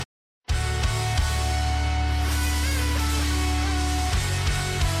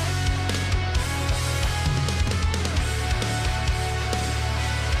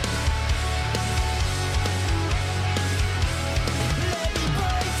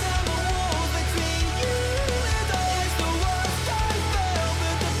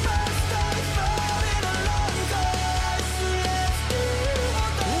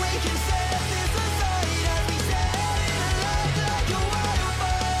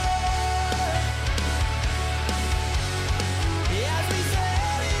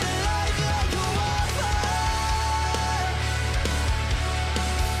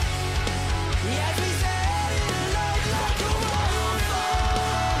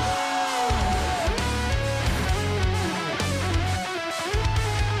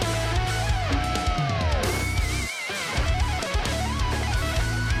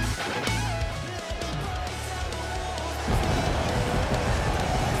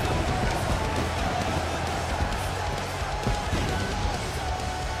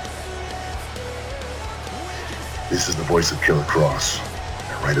This is the voice of Killer Cross.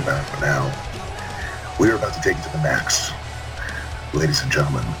 And right about now, we're about to take it to the max. Ladies and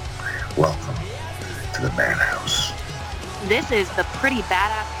gentlemen, welcome to the Madhouse. This is the pretty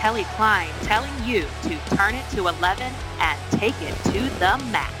badass Kelly Klein telling you to turn it to 11 and take it to the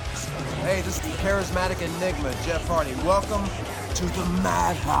max. Hey, this is the charismatic enigma, Jeff Hardy. Welcome to the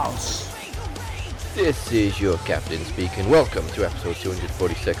Madhouse. This is your captain speaking. Welcome to episode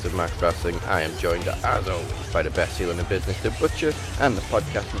 246 of Max Wrestling. I am joined, as always, by the best heel in the business, the Butcher, and the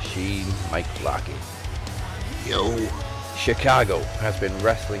podcast machine, Mike Larkin. Yo. Chicago has been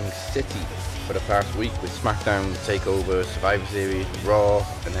wrestling city for the past week with SmackDown, TakeOver, Survivor Series, Raw,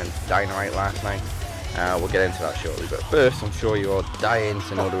 and then Dynamite last night. We'll get into that shortly, but first, I'm sure you're dying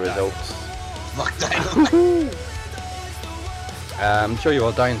to know the results. Fuck Dynamite. I'm sure you're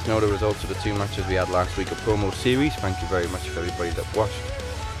all dying to know the results of the two matches we had last week of promo series. Thank you very much for everybody that watched.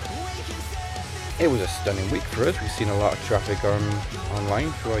 It was a stunning week for us. We've seen a lot of traffic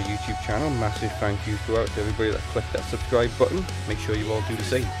online through our YouTube channel. Massive thank you to everybody that clicked that subscribe button. Make sure you all do the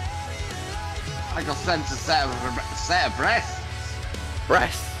same. I got sent a set of breasts.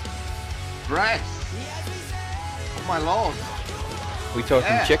 Breasts? Breasts. Oh my lord. We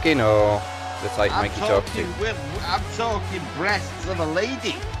talking chicken or the type Mikey talks to? I'm talking breasts of a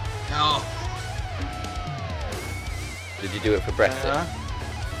lady. No. Did you do it for breasts?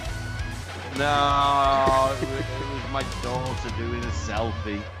 No, it was my daughter doing a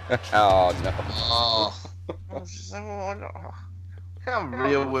selfie. Oh no. Oh. Can't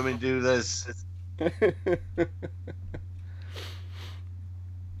real women do this?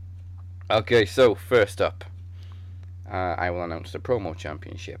 Okay, so first up, I will announce the promo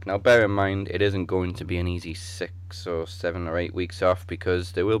championship. Now bear in mind, it isn't going to be an easy 6 or 7 or 8 weeks off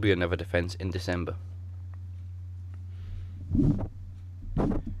because there will be another defense in December.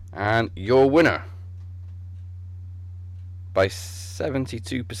 And your winner by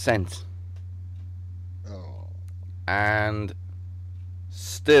 72%. Oh. And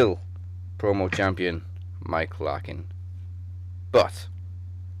still promo champion Mike Larkin. But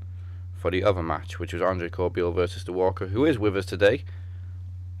for the other match, which was Andre Corbiel versus The Walker, who is with us today.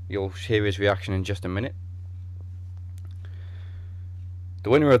 You'll hear his reaction in just a minute.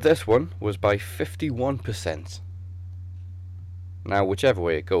 The winner of this one was by 51%. Now, whichever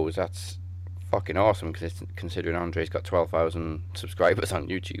way it goes, that's fucking awesome, considering Andre's got 12,000 subscribers on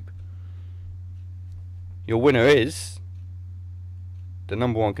YouTube. Your winner is the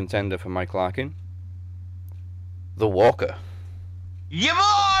number one contender for Mike Larkin, The Walker. Yeah,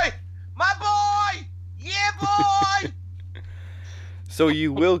 boy! My boy! Yeah, boy! So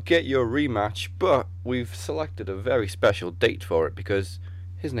you will get your rematch, but we've selected a very special date for it because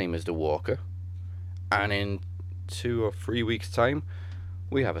his name is The Walker. And in 2 or 3 weeks' time,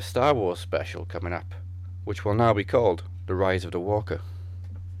 we have a Star Wars special coming up, which will now be called The Rise of the Walker,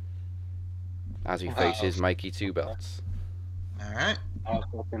 as he faces Mikey Two Belts. Alright. I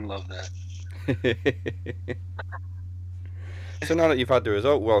fucking love that. So now that you've had the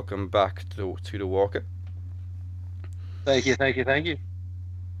result, welcome back to The Walker. Thank you.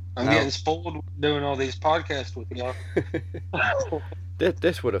 I'm Now- getting spoiled doing all these podcasts with y'all.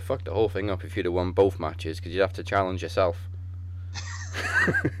 This would have fucked the whole thing up if you'd have won both matches, because you'd have to challenge yourself.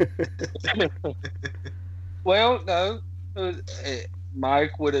 Well, no.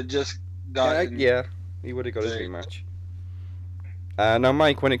 Mike would have just gotten... Yeah, he would have got his rematch. Now,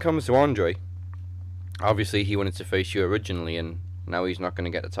 Mike, when it comes to Andre, obviously he wanted to face you originally, and now he's not going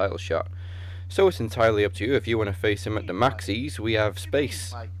to get the title shot. So it's entirely up to you. If you want to face him at the Maxis, we have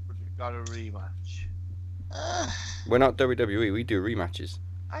space. Mike, but you got a rematch. We're not WWE, we do rematches.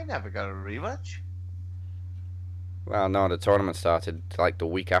 I never got a rematch. Well, no, the tournament started like the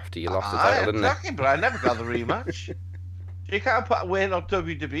week after you lost the title, didn't it? Exactly, but I never got the rematch. You can't put win on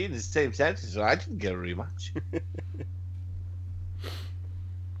WWE in the same sentence, so I didn't get a rematch.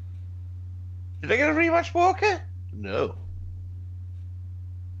 Did I get a rematch, Walker? No.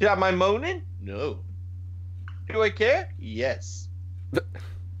 Did I have my moaning? No. Do I care? Yes.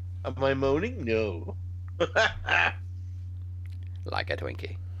 Am I moaning? No. Like a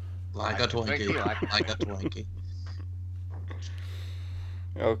Twinkie. Like a Twinkie.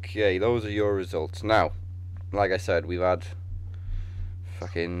 Okay, those are your results. Now, like I said, we've had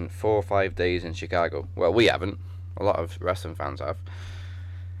fucking 4 or 5 days in Chicago. Well, we haven't. A lot of wrestling fans have.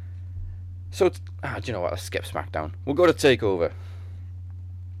 So, do you know what? Let's skip SmackDown. We'll go to TakeOver.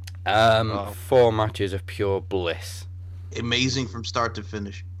 4 matches of pure bliss. Amazing from start to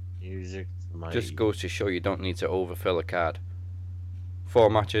finish. Music. Just goes to show you don't need to overfill a card. 4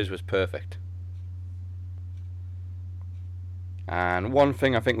 matches was perfect. And one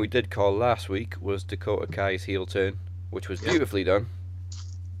thing I think we did call last week was Dakota Kai's heel turn, which was beautifully done.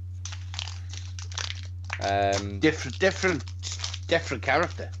 Different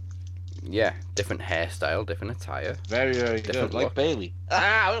character. Yeah, different hairstyle, different attire. Very, very Different good. Like look. Bailey.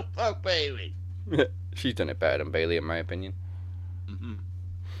 Ah, fuck Bailey. She's done it better than Bailey, in my opinion. Mm-hmm.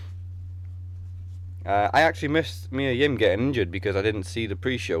 I actually missed Mia Yim getting injured because I didn't see the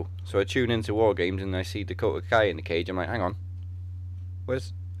pre-show. So I tune into War Games and I see Dakota Kai in the cage. I'm like, hang on.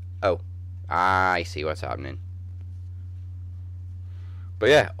 Where's... Oh. I see what's happening. But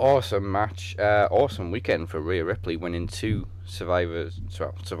yeah, awesome match. Awesome weekend for Rhea Ripley, winning 2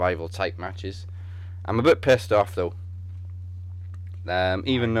 survival type matches. I'm a bit pissed off though.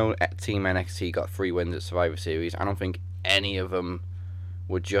 Even though Team NXT got 3 wins at Survivor Series, I don't think any of them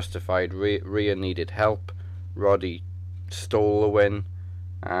were justified. Rhea needed help. Roddy stole the win.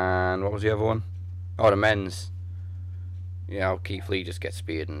 And what was the other one? Oh, the men's. Keith Lee just gets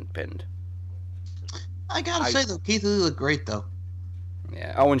speared and pinned. I gotta say though, Keith Lee looked great though.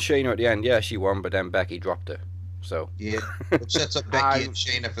 Yeah. Oh, and Shayna at the end. Yeah, she won, but then Becky dropped her. So. Yeah, it sets up Becky and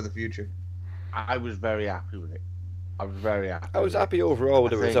Shayna for the future. I was very happy with it. I was very happy. I was happy overall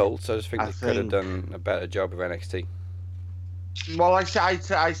with the results. I just think I they could have done a better job of NXT. Well, I said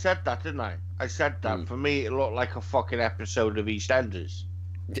that, didn't I? I said that. For me, it looked like a fucking episode of EastEnders.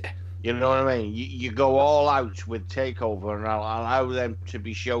 Yeah. You know what I mean? You go all out with TakeOver and allow them to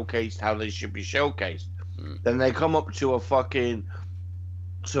be showcased how they should be showcased. Then they come up to a fucking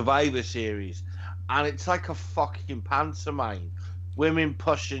Survivor Series, and it's like a fucking pantomime. Women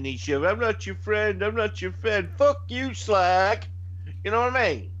pushing each other. I'm not your friend. I'm not your friend. Fuck you, slag. You know what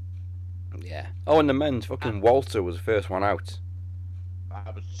I mean? Yeah. Oh, and the men's fucking Walter was the first one out.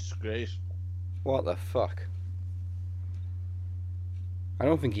 That was disgraceful. What the fuck? I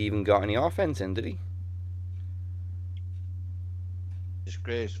don't think he even got any offense in, did he?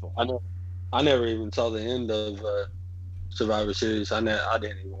 Disgraceful. I never even saw the end of Survivor Series. I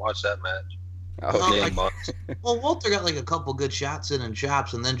didn't even watch that match. Oh, Well, Walter got like a couple good shots in and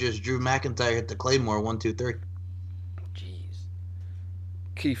chops, and then just Drew McIntyre hit the Claymore 1, 2, 3. Jeez.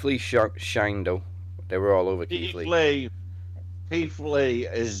 Keith Lee shined though. They were all over Keith Lee. Keith Lee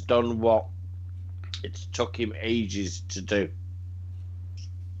has done what it's took him ages to do.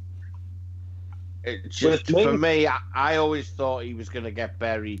 It just, for me, I always thought he was going to get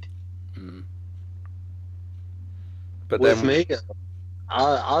buried. But with me,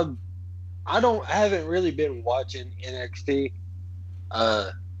 I haven't really been watching NXT,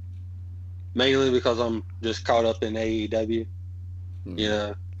 mainly because I'm just caught up in AEW. You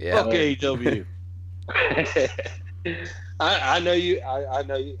know, Fuck AEW. I know you. I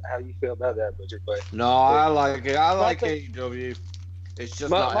know you, how you feel about that, Butcher. But no, I like it. I like AEW. It's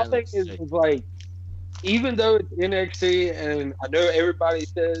just my thing is like, even though it's NXT, and I know everybody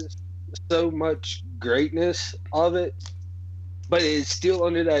says so much greatness of it, but it's still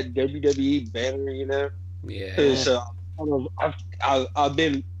under that WWE banner, you know. Yeah. So I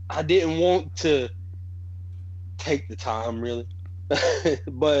didn't want to take the time really,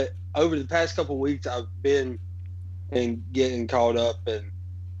 but over the past couple of weeks, I've been and getting caught up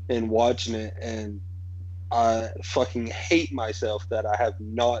and watching it, and I fucking hate myself that I have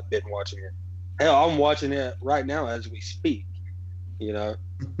not been watching it. Hell, I'm watching it right now as we speak. You know,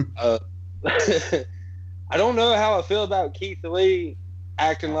 I don't know how I feel about Keith Lee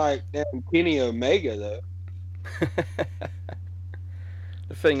acting like damn Kenny Omega though.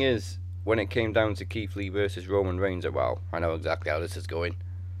 The thing is, when it came down to Keith Lee versus Roman Reigns, well, I know exactly how this is going.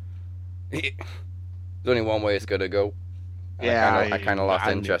 There's only one way it's gonna go. Yeah, I kind of lost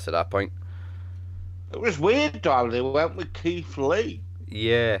interest at that point. It was weird, though. They went with Keith Lee.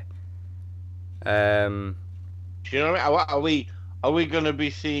 Yeah. Do you know what I mean? Are we going to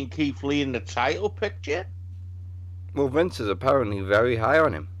be seeing Keith Lee in the title picture? Well, Vince is apparently very high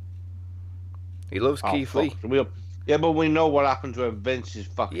on him. He loves Keith Lee. Yeah, but we know what happens when Vince is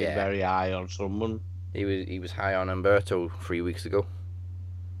fucking very high on someone. He was high on Humberto 3 weeks ago.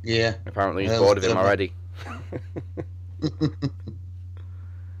 Yeah. Apparently he's bored of him already.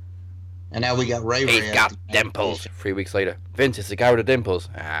 And now we got Ray Ray. He's got dimples. 3 weeks later, Vince is the guy with the dimples.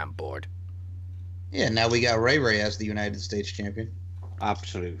 I'm bored. Yeah, now we got Ray Ray as the United States champion.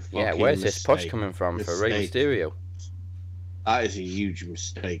 Absolute fucking Yeah, where's this push mistake. coming from for Rey Mysterio? That is a huge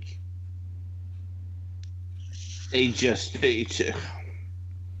mistake.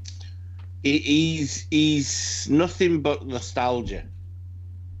 He's nothing but nostalgia.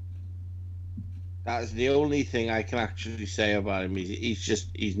 That's the only thing I can actually say about him.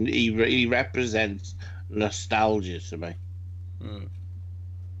 He represents nostalgia to me.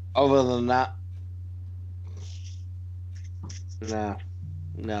 Other than that, No.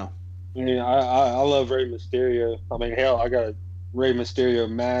 Yeah, I love Rey Mysterio. I mean, hell, I got a Rey Mysterio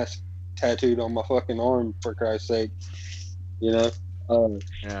mask tattooed on my fucking arm, for Christ's sake. You know?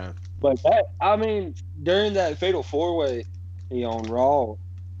 Yeah. But during that Fatal 4-Way on Raw,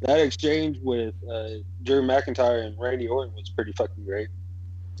 that exchange with Drew McIntyre and Randy Orton was pretty fucking great.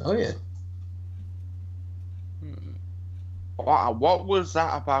 Oh yeah. What was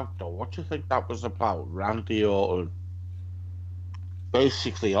that about, though? What do you think that was about? Randy Orton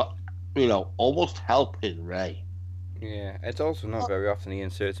basically, almost helping Ray. Yeah, it's also not very often he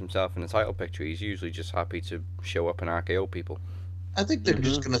inserts himself in the title picture. He's usually just happy to show up and RKO people. I think they're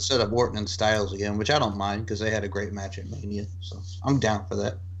just going to set up Orton and Styles again, which I don't mind because they had a great match at Mania. So I'm down for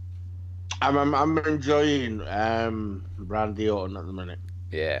that. I'm enjoying Randy Orton at the minute.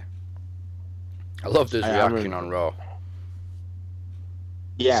 Yeah. I loved his reaction on Raw.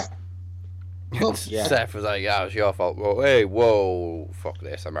 Yeah. Well, Yeah. Seth was like, yeah, it's your fault. Well, hey, whoa, fuck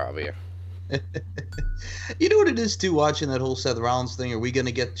this, I'm out of here. You know what it is, too, watching that whole Seth Rollins thing? Are we going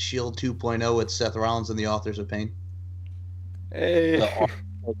to get Shield 2.0 with Seth Rollins and the Authors of Pain? Hey.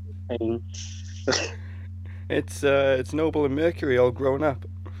 It's Noble and Mercury all grown up.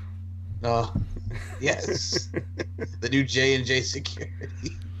 Oh, yes. The new J&J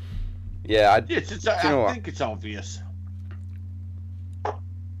Security. Yeah, I what? think it's obvious.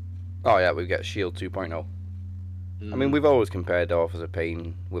 Oh yeah, we get Shield 2.0. I mean, we've always compared Authors of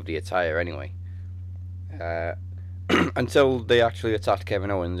Pain with the attire anyway. Until they actually attacked Kevin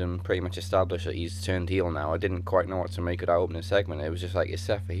Owens and pretty much established that he's turned heel now, I didn't quite know what to make of that opening segment. It was just like, is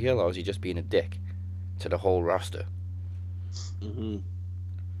Seth a heel or is he just being a dick to the whole roster?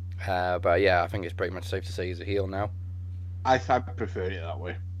 But yeah, I think it's pretty much safe to say he's a heel now. I prefer it that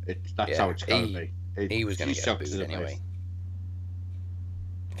way. That's how it's going to be. He was going to get booed anyway.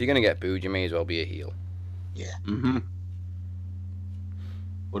 If you're going to get booed, you may as well be a heel. Yeah.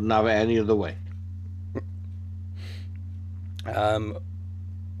 Wouldn't have it any other way.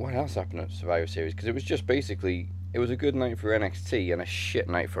 What else happened at Survivor Series? Because it was just basically, it was a good night for NXT and a shit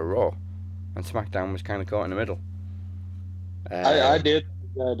night for Raw, and SmackDown was kind of caught in the middle. I did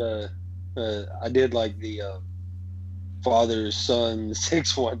that. I did like the father son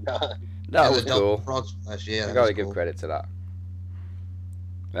 619. That was the double cool. frog splash, yeah, I gotta give credit to that.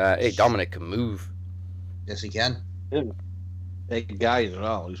 Hey, Dominic can move. Yes, he can. Big guy as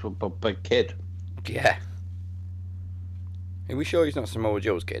well. He's a big kid. Yeah. Are we sure he's not Samoa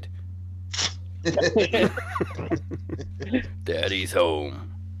Joe's kid? Daddy's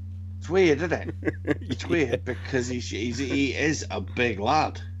home. It's weird, isn't it? It's weird because he is a big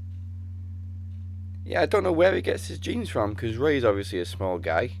lad. Yeah, I don't know where he gets his genes from, because Ray's obviously a small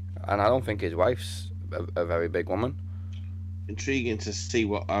guy, and I don't think his wife's a very big woman. Intriguing to see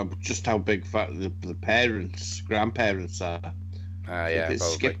what just how big the grandparents are. Yeah, it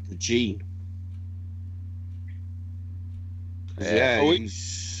probably. skipped the gene. Yeah,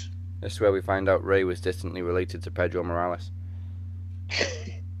 he's... This is where we find out Ray was distantly related to Pedro Morales. Do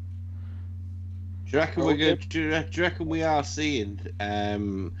you reckon we're going? Do you reckon we are seeing?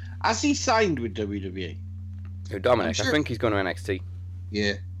 Has he signed with WWE? Who, Dominic? Sure. I think he's going to NXT.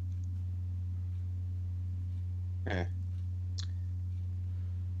 Yeah. Yeah.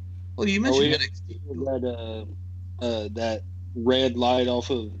 Well, you mentioned that red light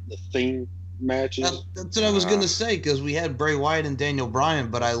off of the theme matches. That's what I was gonna say, because we had Bray Wyatt and Daniel Bryan,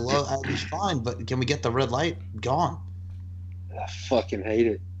 but I was fine. But can we get the red light gone? I fucking hate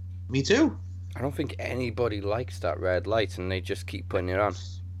it. Me too. I don't think anybody likes that red light, and they just keep putting it on.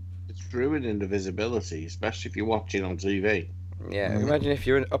 It's ruining the visibility, especially if you're watching on TV. Yeah, imagine if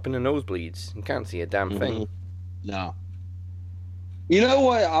you're up in the nosebleeds and can't see a damn thing. No. You know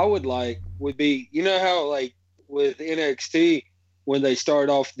what I would like would be, you know how like with NXT when they start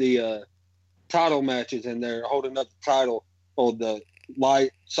off the title matches and they're holding up the title, or the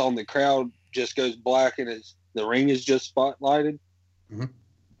lights on the crowd just goes black and the ring is just spotlighted. Mm-hmm.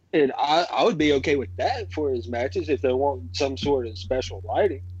 And I would be okay with that for his matches if they want some sort of special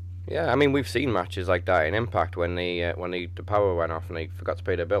lighting. Yeah, I mean, we've seen matches like that in Impact when the power went off and they forgot to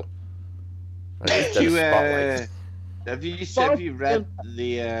pay their bill. Have you read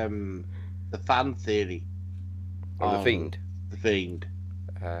the fan theory? Oh, the Fiend. The Fiend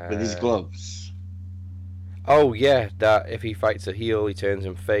with his gloves. Oh yeah, that if he fights a heel, he turns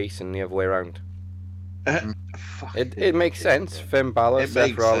him face, and the other way around. It makes sense. Finn Balor,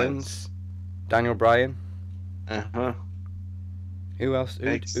 Seth Rollins, Daniel Bryan. Who else?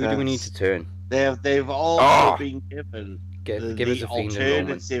 Who do we need to turn? They've all been given Give us the a Fiend and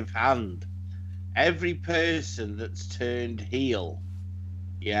Roman. alternative hand. Every person that's turned heel,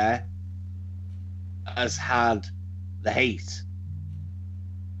 has had the hate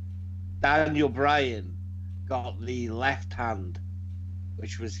Daniel Bryan got the left hand,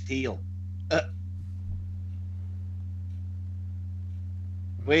 which was heel.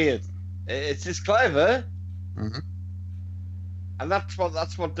 Weird. It's just clever, and that's what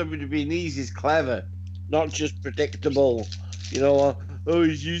WWE needs, is clever, not just predictable. You know, oh,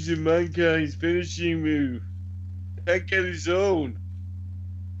 he's using Mankind's finishing move. Can't get his own.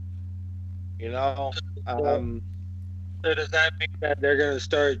 You know. So does that mean that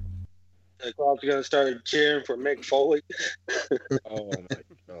the crowd's gonna start cheering for Mick Foley? Oh my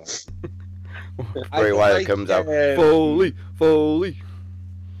god. Bray Wyatt comes out. Foley.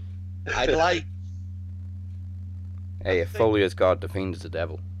 I'd like. Hey, if Foley is God, the Fiend is the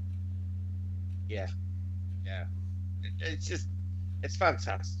devil. Yeah. It's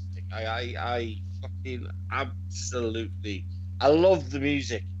fantastic. I fucking absolutely. I love the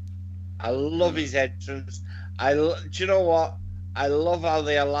music. I love his entrance. Do you know what? I love how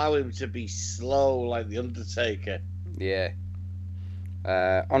they allow him to be slow like the Undertaker. Yeah.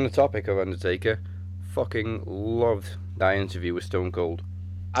 On the topic of Undertaker, fucking loved that interview with Stone Cold.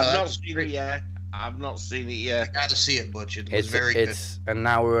 I've not seen it yet. I gotta see it, Butch. It was very good. It's an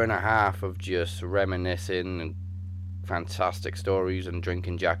hour and a half of just reminiscing and fantastic stories and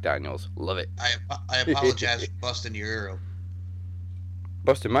drinking Jack Daniels. Love it. I apologize for busting your ear.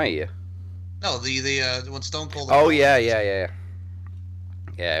 Busting my ear? No, the when Stone Cold. Oh yeah. Yeah,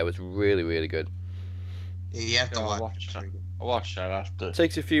 it was really, really good. Yeah, you have to watch it. I'll watch that after. It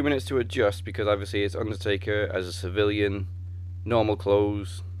takes a few minutes to adjust because obviously it's Undertaker as a civilian, normal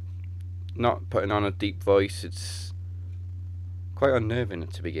clothes, not putting on a deep voice. It's quite unnerving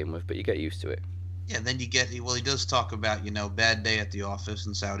to begin with, but you get used to it. Yeah, then you get, well, he does talk about, bad day at the office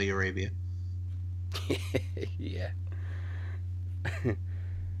in Saudi Arabia. Yeah.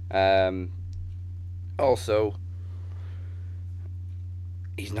 Also,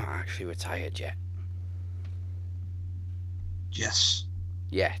 he's not actually retired yet. Yes.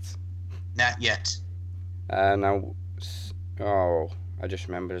 Yet. Not yet. Now, I just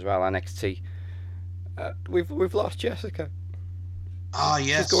remembered as well, NXT. We've lost Jessica. Oh,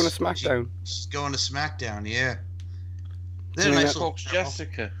 yes. She's going to SmackDown. She's going to SmackDown, yeah. Then I talk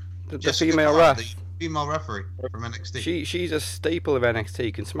Jessica. The female ref. The female referee from NXT. She's a staple of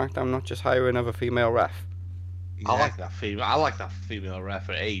NXT. Can SmackDown not just hire another female ref? Exactly. I like that female ref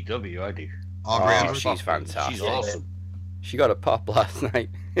at AEW. I do. Aubrey She's fantastic. She's awesome. She got a pop last night.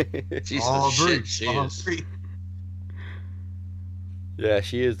 She's the shit. She is. Yeah,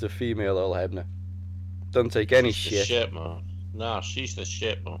 she is the female Earl Hebner. Doesn't take any She's shit. the shit, man. No, she's the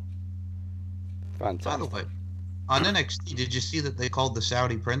shit, man. Fantastic. By the way, on NXT, did you see that they called the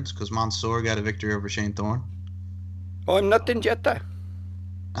Saudi Prince because Mansoor got a victory over Shane Thorne? Oh, I'm not in Jeddah.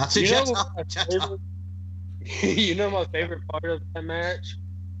 That's You it. know, Jetta. my favorite, you know my favorite part of that match?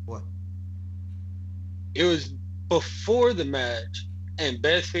 What? It was before the match, and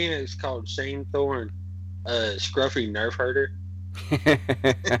Beth Phoenix called Shane Thorne a scruffy nerf herder.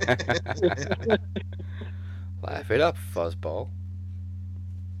 Laugh it up, fuzzball.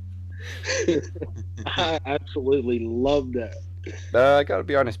 I absolutely loved that. I gotta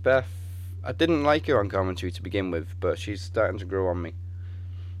be honest, Beth. I didn't like her on commentary to begin with, but she's starting to grow on me.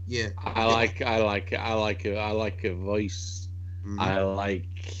 Yeah. I like her voice. Mhm.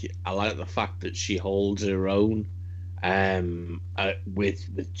 I like the fact that she holds her own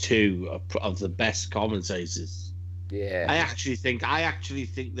with the two of the best commentators. Yeah. I actually think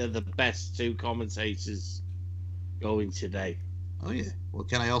they're the best two commentators going today. Oh, yeah. Well,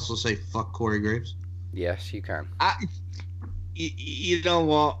 can I also say fuck Corey Graves? Yes, you can. You know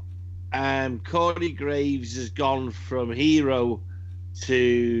what? Corey Graves has gone from hero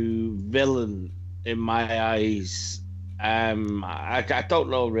to villain in my eyes. I don't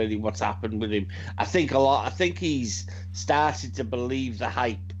know really what's happened with him. I think he's started to believe the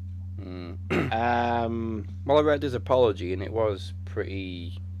hype. Well, I read his apology, and it was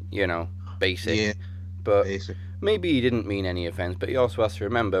pretty, basic. Yeah. But Basic. maybe he didn't mean any offense. But he also has to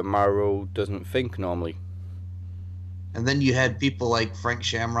remember, Mauro doesn't think normally. And then you had people like Frank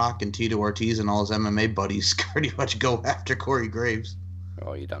Shamrock and Tito Ortiz and all his MMA buddies pretty much go after Corey Graves.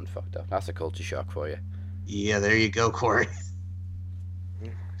 Oh, you done fucked up. That's a culture shock for you. Yeah, there you go, Corey.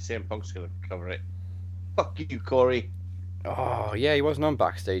 CM Punk's gonna cover it. Fuck you, Corey. Oh, yeah, he wasn't on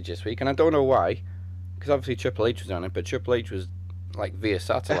backstage this week, and I don't know why. Because obviously Triple H was on it, but Triple H was like via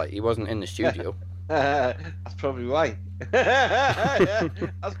satellite. He wasn't in the studio. That's probably why.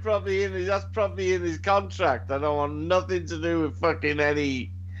 That's probably in his contract. I don't want nothing to do with fucking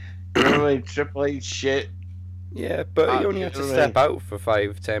any Triple H shit. Yeah, but he only had to step out for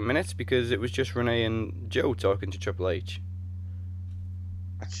 5-10 minutes because it was just Renee and Joe talking to Triple H.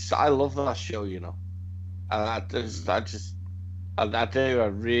 I love that show, you know. And I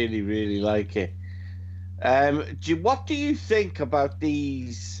really, really like it. What do you think about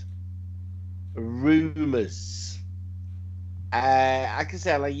these rumors? Like I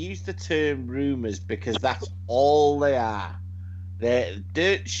said, I use the term rumors because that's all they are. They're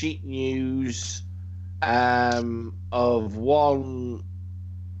dirt sheet news of one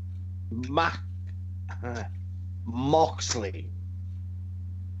Moxley,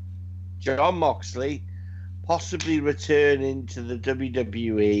 Jon Moxley, possibly returning to the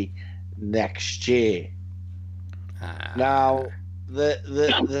WWE next year. Now,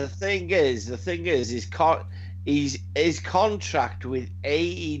 the thing is, his contract with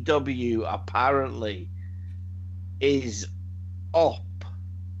AEW apparently is up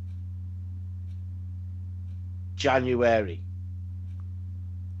January.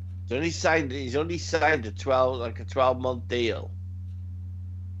 He's only signed a 12-month deal.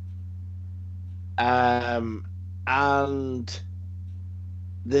 And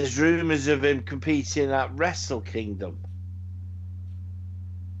there's rumors of him competing at Wrestle Kingdom.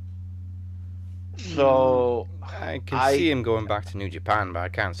 So I can see him going back to New Japan, but I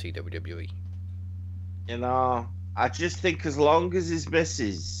can't see WWE. You know, I just think as long as his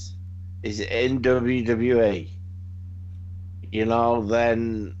missus is in WWE, you know,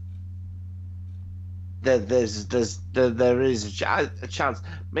 then there is a chance.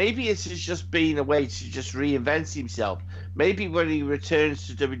 Maybe it's just been a way to just reinvent himself. Maybe when he returns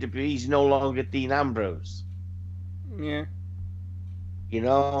to WWE, he's no longer Dean Ambrose. Yeah. You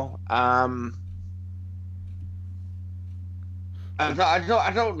know, I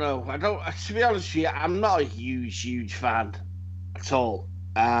don't know. To be honest with you, I'm not a huge fan at all.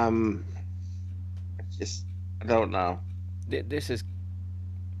 I don't know. This is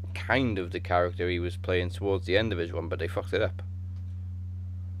kind of the character he was playing towards the end of his run, but they fucked it up.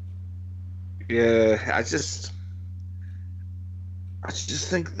 Yeah, I just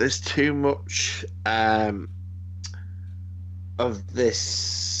think there's too much of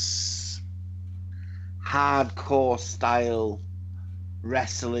this hardcore style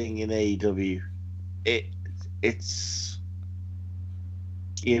wrestling in AEW. It's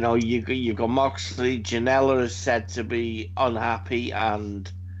you know, you've got Moxley. Janela is said to be unhappy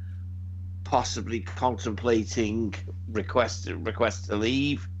and possibly contemplating request to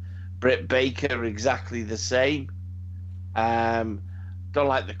leave. Britt Baker exactly the same. Don't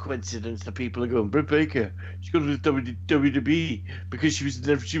like the coincidence that people are going, Britt Baker, she's going to WWE because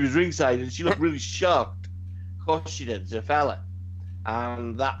she was ringside and she looked really shocked. Of course she did, as a fella.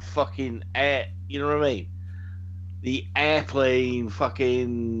 And that fucking air, you know what I mean? The airplane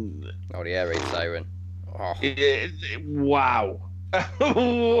fucking... Oh, the air raid siren. Oh. Wow.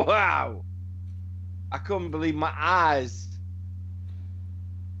 Wow. I couldn't believe my eyes.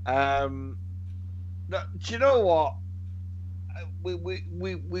 Do you know what?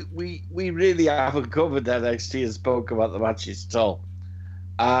 We really haven't covered NXT and spoke about the matches at all.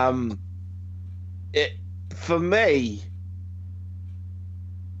 For me,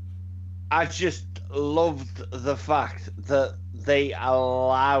 I just loved the fact that they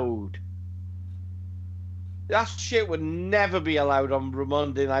allowed that shit would never be allowed on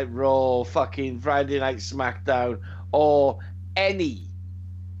Monday Night Raw, fucking Friday Night SmackDown, or any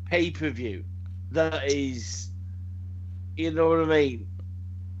pay-per-view that is, you know what I mean,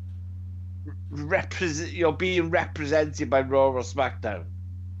 being represented by Raw or SmackDown.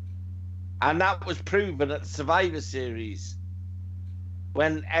 And that was proven at Survivor Series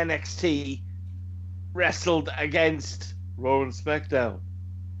when NXT wrestled against Raw and SmackDown.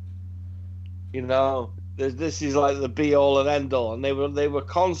 You know, this is like the be-all and end-all, and they were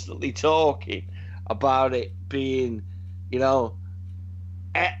constantly talking about it being, you know,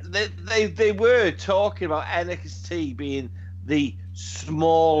 they were talking about NXT being the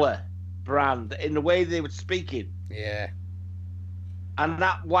smaller brand in the way they were speaking. Yeah. And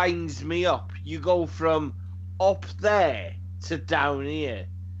that winds me up. You go from up there to down here.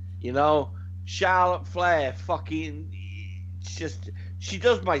 You know, Charlotte Flair fucking she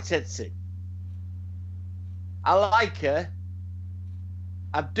does my tits in. I like her.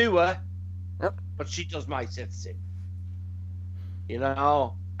 I do her. Yep. But she does my tits in. You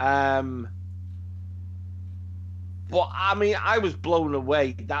know, but I mean, I was blown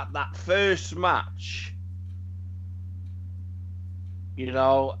away that first match. You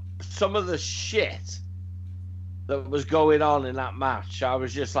know, some of the shit that was going on in that match, I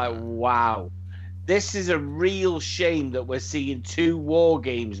was just like, wow, this is a real shame that we're seeing two War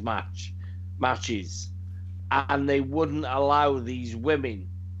Games matches, and they wouldn't allow these women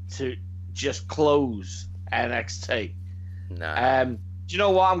to just close NXT. No. you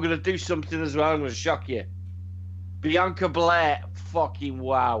know what? I'm going to do something as well. I'm going to shock you. Bianca Belair, fucking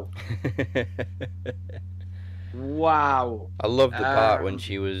wow. Wow. I love the part when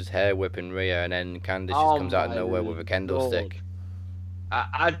she was hair whipping Rhea and then Candice just comes out of nowhere with a kendo stick.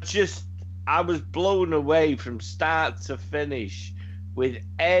 I was blown away from start to finish with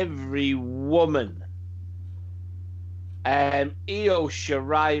every woman. Io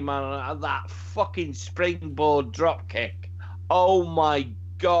Shirai, man, that fucking springboard drop kick. Oh my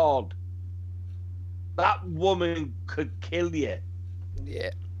God. That woman could kill you.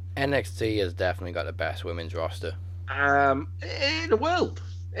 Yeah. NXT has definitely got the best women's roster. In the world.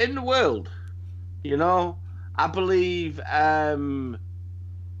 In the world. You know, I believe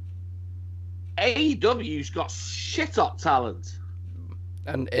AEW's got shit up talent.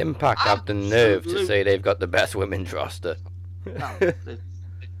 And Impact have the nerve to say they've got the best women's roster. No,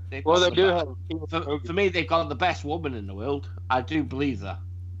 Well, they do have. For me, they've got the best woman in the world. I do believe that.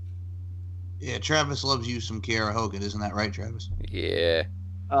 Yeah, Travis loves you some Kiera Hogan, isn't that right, Travis? Yeah.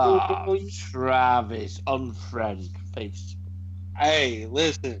 Oh, Travis, unfriend face. Hey,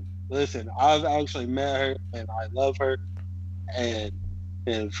 listen. I've actually met her, and I love her. And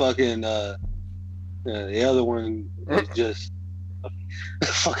fucking the other one is just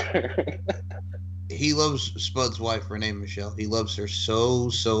fuck her. He loves Spud's wife, Renee Michelle. He loves her so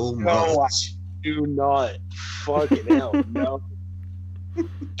much. No, I do not. Fucking hell, no.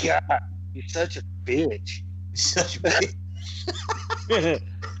 God, you're such a bitch. Such a bitch.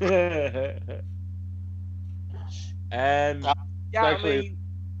 And yeah, Actually, I mean,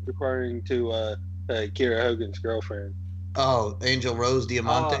 referring to Kiera Hogan's girlfriend. Oh, Angel Rose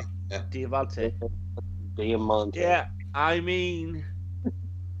Diamante. Yeah. Diamante. Diamante. Yeah, I mean,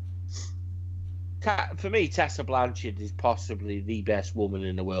 for me, Tessa Blanchard is possibly the best woman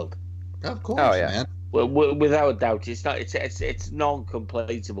in the world. Of course, Oh, yeah. man. Well, without a doubt, it's not. It's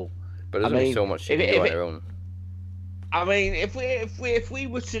non-complainable. But there's I only mean, so much she if can it- do on if it- her own. I mean, if we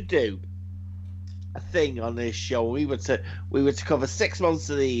were to do a thing on this show, we were to cover 6 months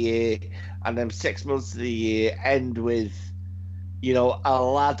of the year, and then 6 months of the year end with, you know, a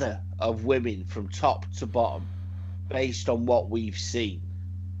ladder of women from top to bottom, based on what we've seen.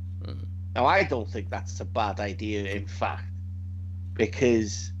 Mhm. Now, I don't think that's a bad idea, in fact,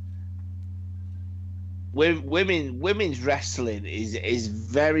 because women's wrestling is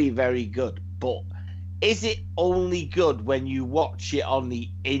very, very good, but is it only good when you watch it on the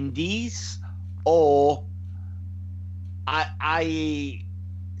indies, or I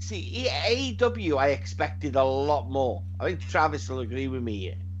see AEW? I expected a lot more. I think Travis will agree with me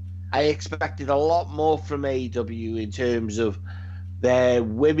here. I expected a lot more from AEW in terms of their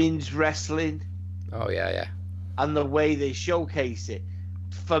women's wrestling Oh, yeah. and the way they showcase it.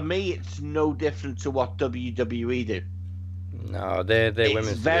 For me, it's no different to what WWE do. No, their It's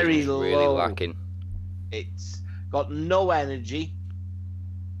women's very division is really low. lacking. It's got no energy.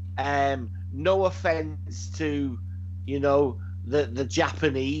 No offense to, you know, the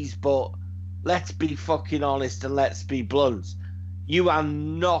Japanese, but let's be fucking honest and let's be blunt. You are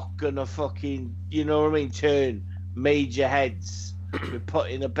not gonna fucking, you know what I mean, turn major heads with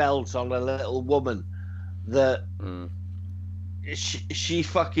putting a belt on a little woman that Mm. she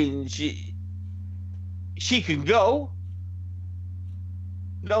can go.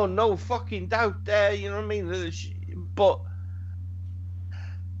 No fucking doubt there. You know what I mean? But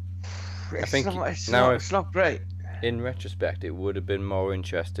think it's now not great. In retrospect, it would have been more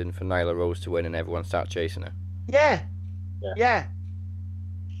interesting for Nyla Rose to win and everyone start chasing her. Yeah. Yeah.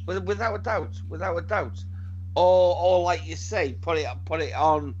 Without a doubt. Or like you say, put it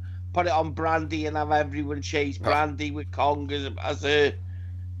on Brandy and have everyone chase Brandy with Kong as a,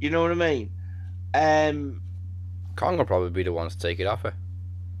 you know what I mean? Kong will probably be the ones to take it off her.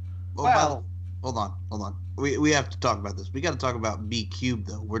 Well, hold on. We have to talk about this. We got to talk about B Cube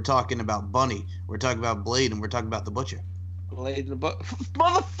though. We're talking about Bunny. We're talking about Blade, and we're talking about the Butcher. Blade in the butt.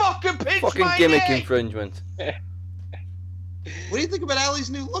 Motherfucker, pinch Fucking my gimmick neck! infringement. What do you think about Ali's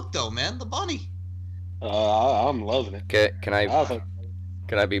new look though, man? The bunny. I'm loving it. Okay, can I think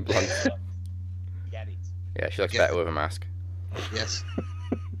be blunt? Get it. Yeah, she looks Yeah. better with a mask. Yes.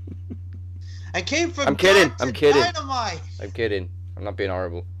 I came from. I'm kidding, Dr. I'm kidding. Dynamite. I'm kidding. I'm not being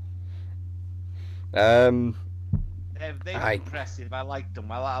horrible. They're Aye. impressive. I like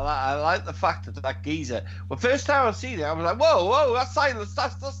them. I like the fact that geezer. Well, first time I seen it, I was like, whoa, that's Silas.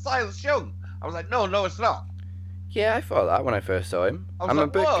 That's Silas Young. I was like, no, it's not. Yeah, I thought that when I first saw him. I was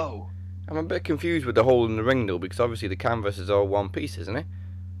like, whoa. I'm a bit confused with the hole in the ring though, because obviously the canvas is all one piece, isn't it?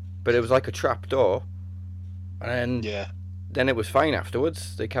 But it was like a trap door, and then it was fine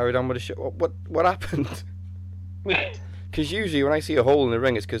afterwards. They carried on with the show. What happened? Because usually when I see a hole in the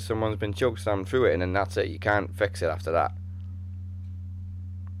ring, it's because someone's been chokeslammed through it, and then that's it. You can't fix it after that.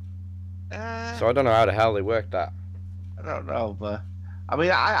 So I don't know how the hell they worked that. I don't know, but I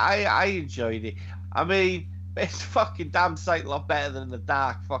mean, I enjoyed it. I mean, it's fucking damn sight a lot better than the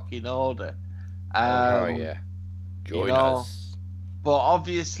Dark fucking Order. Oh yeah, join you know, us. But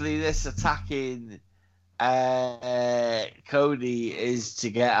obviously, this attacking Cody is to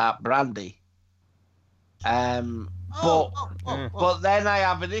get at Brandy. But then I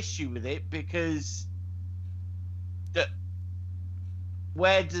have an issue with it because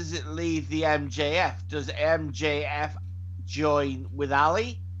where does it leave the MJF? Does MJF join with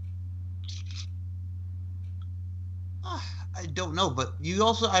Ali? I don't know, but you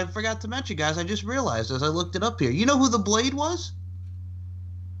also, I forgot to mention, guys, I just realized as I looked it up here. You know who the Blade was?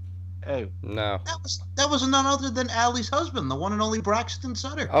 Oh. No. That was none other than Ali's husband, the one and only Braxton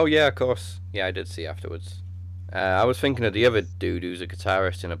Sutter. Oh yeah, of course. Yeah, I did see afterwards. I was thinking of the other dude who's a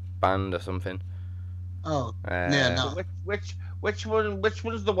guitarist in a band or something. Oh, yeah, no. Which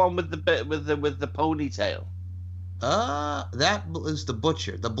one's the one with the ponytail? That is the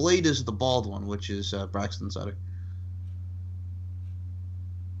Butcher. The Blade is the bald one, which is Braxton Sutter.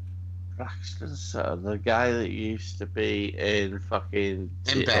 Braxton Sutter, the guy that used to be in fucking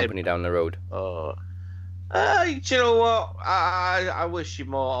Company down the road. Oh, you know what? I wish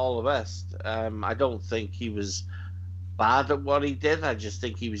him all the best. I don't think he was bad at what he did. I just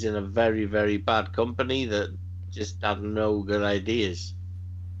think he was in a very, very bad company that just had no good ideas.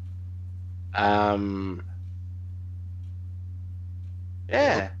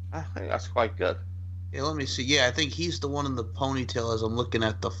 Yeah, I think that's quite good. Yeah, let me see. Yeah, I think he's the one in the ponytail as I'm looking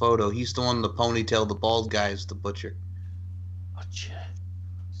at the photo. He's the one in the ponytail. The bald guy is the Butcher. Butcher.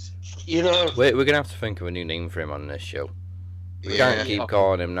 You know, We're going to have to think of a new name for him on this show. We Yeah. can't keep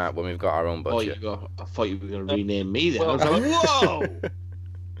calling him that when we've got our own Butcher. I thought you were going to rename me then. Well, I was like, whoa!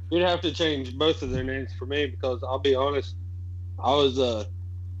 you'd have to change both of their names for me because I'll be honest, I was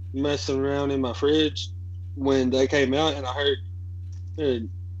messing around in my fridge when they came out and I heard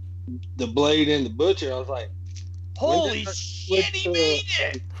the Blade and the Butcher. I was like, Holy When shit, he did- made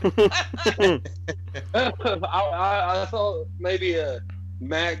it! I thought maybe a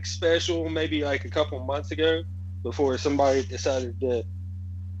Max special, maybe like a couple months ago, before somebody decided to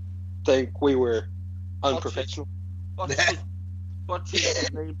think we were unprofessional. Butcher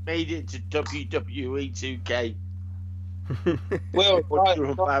made it to WWE 2K. Well, Butcher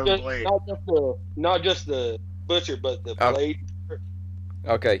and Baron Blade. not just the Butcher, but the Oh. Blade.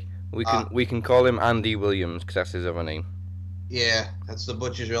 Okay, we can call him Andy Williams because that's his other name. Yeah, that's the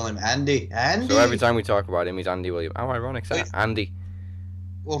Butcher's real name. Andy. Andy. So every time we talk about him, he's Andy Williams. How ironic is that? Wait. Andy.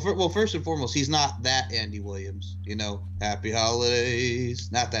 Well, first and foremost, he's not that Andy Williams. You know, Happy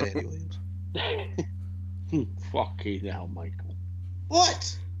Holidays. Not that Andy Williams. Fucking hell, Michael.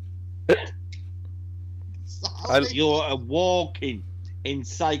 What? You're a walking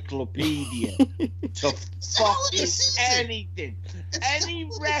encyclopedia to fucking anything. Any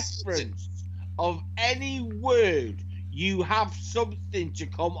reference of any word, you have something to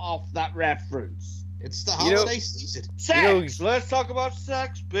come off that reference. It's the You know- holiday season. Sex! Let's talk about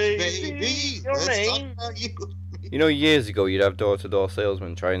sex, baby. Baby, Your let's name? talk about you. You know, years ago, you'd have door-to-door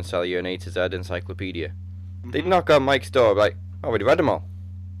salesmen try and sell you an A to Z encyclopedia. They'd knock on Mike's door, like, "Oh, already read them all.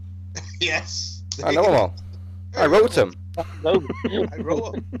 Yes. I know them all. I wrote them." I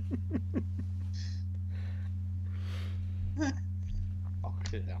wrote them.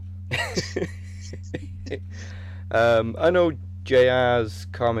 Fucking hell. I know JR's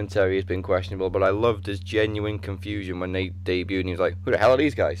commentary has been questionable, but I loved his genuine confusion when they debuted, and he was like, "Who the hell are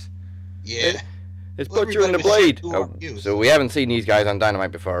these guys?" Yeah. It's Well, Butcher and the everybody was Blade. like, "Who are you?" So we haven't seen these guys on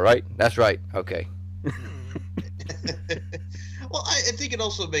Dynamite before, right? That's right. Okay. Well, I think it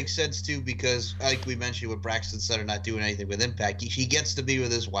also makes sense too because, like we mentioned, with Braxton Sutter not doing anything with Impact, he gets to be with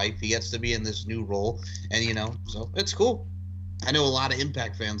his wife. He gets to be in this new role, and so it's cool. I know a lot of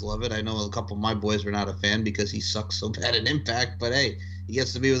Impact fans love it. I know a couple of my boys were not a fan because he sucks so bad at Impact. But hey, he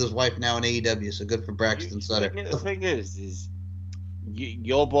gets to be with his wife now in AEW, so good for Braxton Sutter. The thing is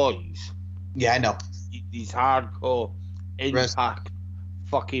your boys, Yeah, I know. these hardcore Impact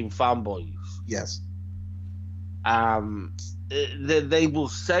fucking fanboys, Yes. they will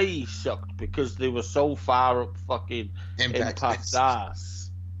say he sucked because they were so far up fucking Impact's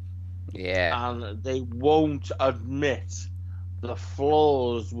ass, Yeah. and they won't admit the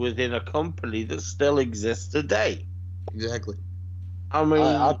flaws within a company that still exists today. Exactly. I mean,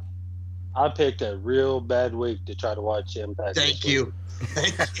 I picked a real bad week to try to watch Impact. Thank you.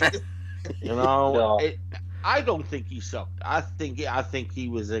 Thank you. you know, Yeah. I don't think he sucked. I think he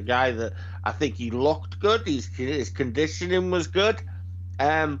was a guy that I think he looked good. His conditioning was good.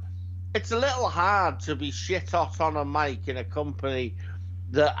 It's a little hard to be shit hot on a mic in a company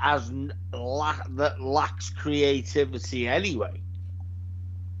that that lacks creativity anyway.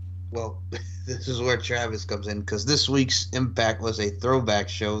 Well, this is where Travis comes in, because this week's Impact was a throwback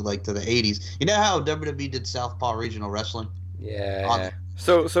show, like to the 80s. You know how WWE did Southpaw Regional Wrestling? Yeah.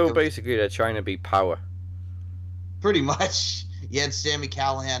 So basically, they're trying to be Power. Pretty much. You had Sami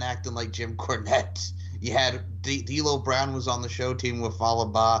Callihan acting like Jim Cornette. You had D'Lo Brown was on the show, team with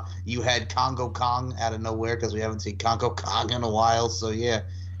Falaba. You had Congo Kong out of nowhere, because we haven't seen Congo Kong in a while. So yeah,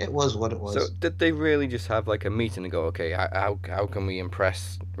 it was what it was. So did they really just have like a meeting and go, okay, how can we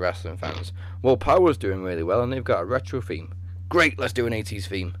impress wrestling fans? Well, Power's doing really well, and they've got a retro theme. Great, let's do an 80s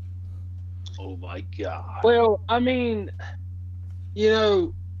theme. Oh my god. Well, I mean,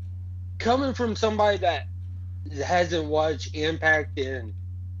 coming from somebody that hasn't watched Impact in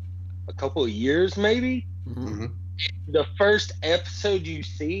a couple of years, maybe, Mm-hmm. the first episode you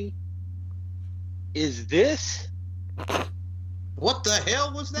see is this. What the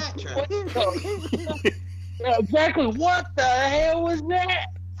hell was that, Travis? Exactly. What the hell was that?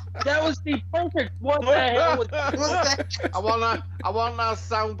 That was the perfect. What the hell was that? I want that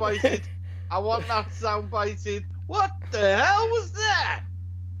sound bited. I want that sound bited. What the hell was that?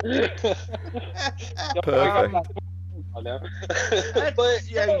 Perfect. But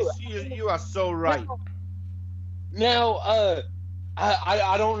Yeah, you are so right. Now,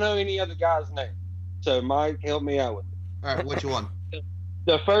 I don't know any other guy's name, so Mike, help me out with it. All right, which one?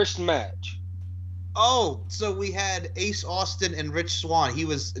 The first match. Oh, so we had Ace Austin and Rich Swann. He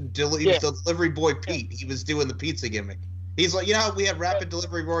was the delivery boy Pete. He was doing the pizza gimmick. He's like, you know how we had rapid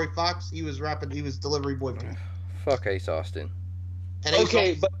delivery Rory Fox? He was delivery boy Pete. Fuck Ace Austin. And Ace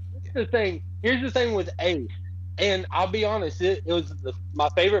Okay, Austin- but here's the thing with Ace, and I'll be honest, it was my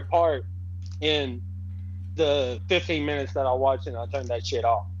favorite part in the 15 minutes that I watched, and I turned that shit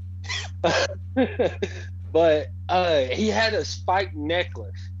off. But he had a spiked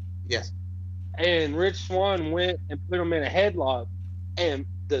necklace, yes. and Rich Swann went and put him in a headlock, and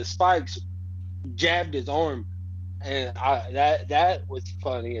the spikes jabbed his arm, and that was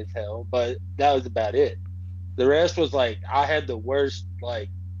funny as hell. But that was about it. The rest was like, I had the worst, like,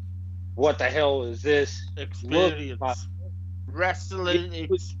 what the hell is this? Experience. Look, Wrestling it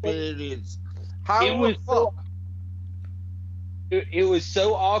was- experience. How it was the so, fuck? it was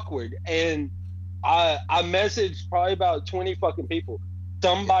so awkward, and I messaged probably about 20 fucking people.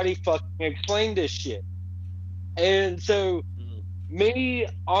 Somebody fucking explain this shit. And so me,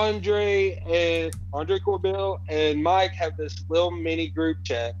 Andre Corbell, and Mike have this little mini group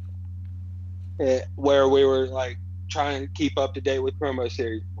chat where we were like trying to keep up to date with promo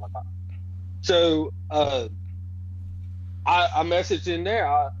series and whatnot. So I messaged in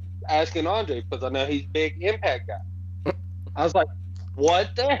there asking Andre, because I know he's a big Impact guy. I was like,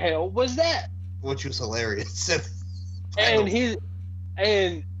 what the hell was that? Which was hilarious.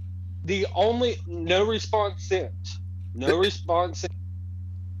 And the only no response since.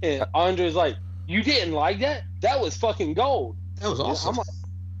 And Andre's like, you didn't like that? That was fucking gold. That was awesome. I'm like,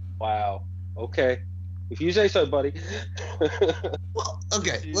 wow. Okay. If you say so, buddy. Well,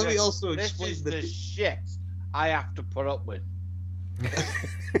 okay. Let me also explain This is the shit I have to put up with.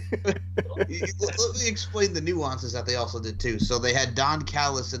 Let me explain the nuances that they also did too. So they had Don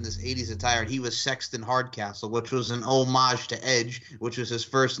Callis in this 80s attire, and he was Sexton Hardcastle, which was an homage to Edge, which was his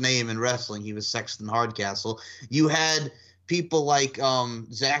first name in wrestling. He was Sexton Hardcastle. You had people like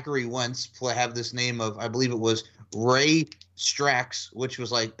Zachary Wentz have this name of, I believe it was Ray Strax, which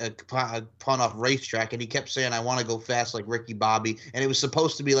was like a pun off racetrack, and he kept saying, I want to go fast like Ricky Bobby, and it was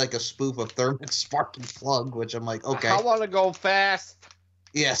supposed to be like a spoof of Thurman Sparky Plug, which I'm like, okay. I want to go fast.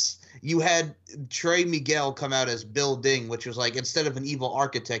 Yes. You had Trey Miguel come out as Bill Ding, which was like, instead of an evil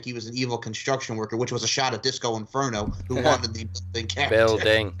architect, he was an evil construction worker, which was a shot at Disco Inferno, who wanted the building character.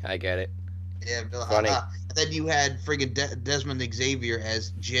 Building, I get it. Yeah, Bill. Funny. And then you had friggin' Desmond Xavier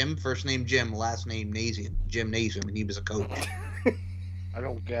as Jim, first name Jim, last name Gymnasium, and he was a coach. I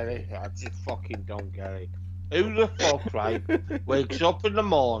don't get it. I just fucking don't get it. Who the fuck, right, wakes up in the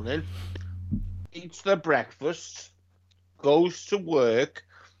morning, eats their breakfast, goes to work,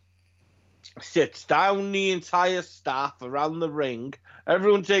 sits down the entire staff around the ring.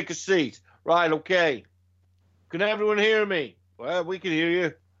 Everyone take a seat. Right, okay. Can everyone hear me? Well, we can hear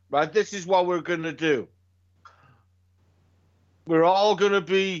you. Right, this is what we're going to do. We're all going to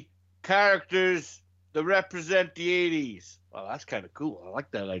be characters that represent the 80s. Well, that's kind of cool. I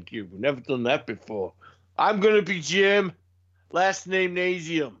like that idea. We've never done that before. I'm going to be Jim. Last name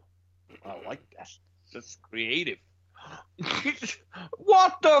Nasium. I like that. That's creative.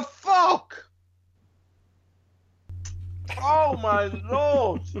 What the fuck? Oh my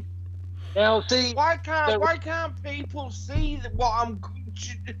lord! Now, see, Why can't people see that what I'm?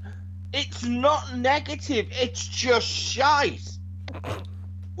 It's not negative. It's just shite.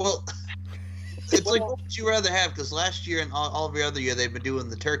 Well, it's like, what would you rather have? Because last year and all every other year they've been doing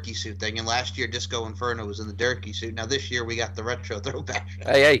the turkey suit thing, and last year Disco Inferno was in the turkey suit. Now this year we got the retro throwback.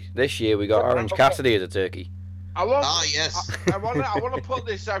 Hey, this year we got Orange Cassidy as a turkey. Oh yes. I want to put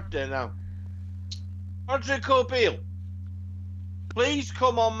this out there now. Andre Corbeil, please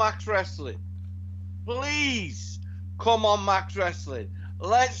come on Max Wrestling. Please come on Max Wrestling.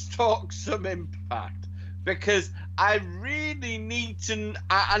 Let's talk some Impact, because I really need to.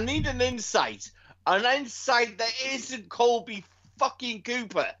 I need an insight that isn't Colby fucking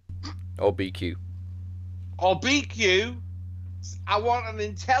Cooper Or BQ. or BQ. I want an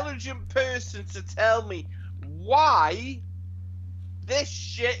intelligent person to tell me why this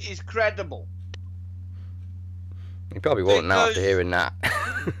shit is credible. You probably won't now after Because- hearing that.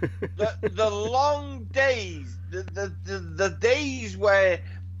 The long days, the days where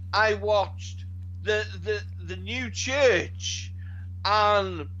I watched the new church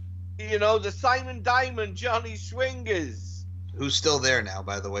and the Simon Diamond Johnny Swingers. Who's still there now,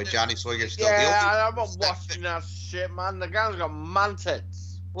 by the way? Johnny Swinger's still Yeah, I'm the not only watching that shit, man. The guy's got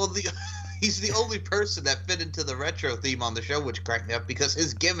man-tits. Well, he's the only person that fit into the retro theme on the show, which cracked me up because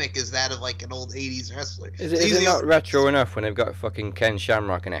his gimmick is that of like an old '80s wrestler. Is He's it the not only- retro enough when they've got fucking Ken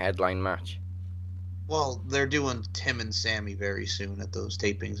Shamrock in a headline match? Well, they're doing Tim and Sammy very soon at those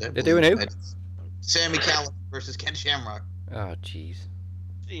tapings. They're doing who? Sammy Callahan versus Ken Shamrock. Oh, jeez.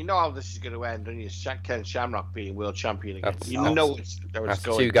 You know how this is going to end, don't you? Ken Shamrock being world champion again. That's- You know it's That's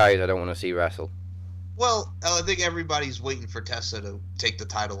going. two guys I don't want to see wrestle. Well, I think everybody's waiting for Tessa to take the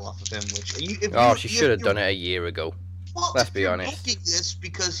title off of him. Which She should have done it a year ago. Well, Let's if be you're honest. booking this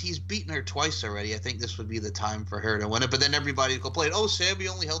because he's beaten her twice already. I think this would be the time for her to win it. But then everybody complained, "Oh, Sammy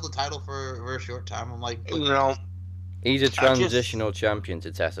only held the title for a short time." I'm like, but He's a transitional champion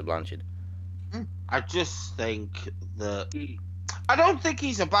to Tessa Blanchard. I just think that I don't think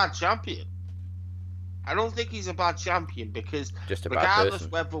he's a bad champion. I don't think he's a bad champion because Just a bad regardless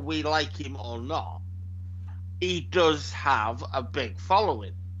person. whether we like him or not, he does have a big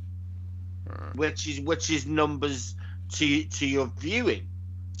following, which is numbers to your viewing.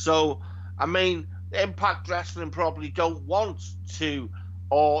 So, I mean, Impact Wrestling probably don't want to,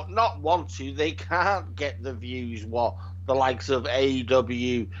 or not want to. They can't get the views what the likes of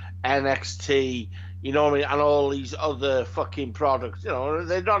AEW, NXT, you know what I mean, and all these other fucking products. You know,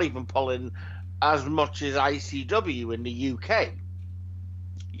 they're not even pulling as much as ICW in the UK.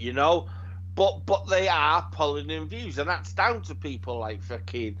 You know, but they are pulling in views, and that's down to people like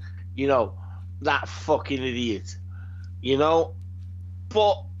fucking, that fucking idiot.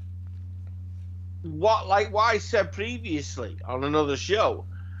 But what I said previously on another show,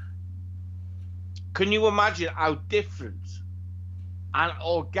 can you imagine how different and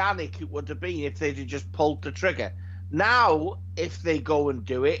organic it would have been if they'd have just pulled the trigger? Now, if they go and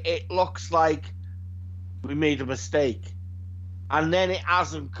do it, it looks like we made a mistake. And then it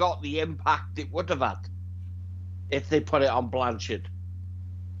hasn't got the impact it would have had if they put it on Blanchard.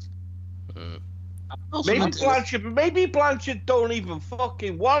 Maybe Blanchard don't even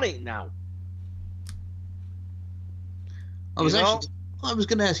fucking want it now. I was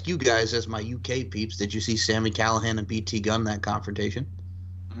going to ask you guys as my UK peeps. Did you see Sammy Callahan and BT Gunn that confrontation?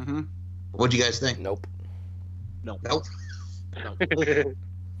 Mm-hmm. What'd you guys think? Nope. Nope.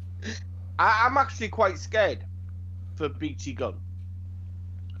 I'm actually quite scared for BT Gunn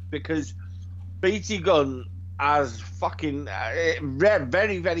because BT Gunn has fucking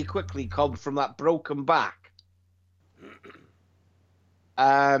very, very quickly come from that broken back.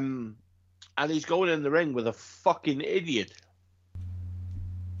 And he's going in the ring with a fucking idiot.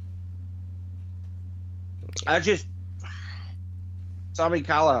 Sammy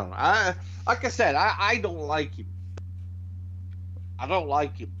Callahan. Like I said, I don't like him. I don't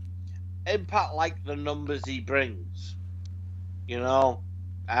like him. Impact like the numbers he brings. He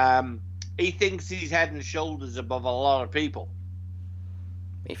thinks he's head and shoulders above a lot of people.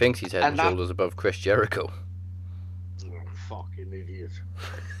 He thinks he's head and shoulders above Chris Jericho. Fucking idiot.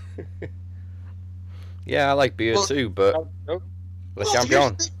 Yeah, I like beer too, but Le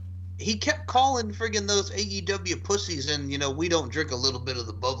Champion. He kept calling friggin' those AEW pussies, and we don't drink a little bit of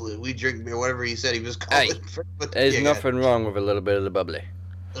the bubbly. We drink beer, whatever he said he was calling. Hey, there's nothing wrong with a little bit of the bubbly.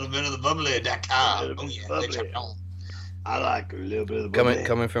 A little bit of the bubbly.com. Oh yeah, bubbly. I like a little bit of the bubbly.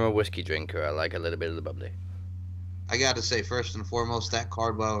 Coming from a whiskey drinker, I like a little bit of the bubbly. I got to say, first and foremost, that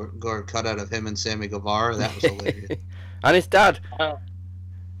cardboard cutout of him and Sammy Guevara, that was hilarious. And his dad.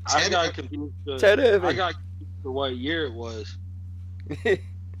 I got confused. Ted Irving. I got confused for what year it was.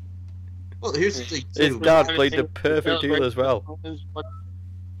 Well, here's the thing, His too. dad played the perfect heel as well.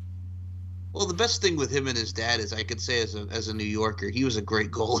 Well, the best thing with him and his dad is I could say as a New Yorker, he was a great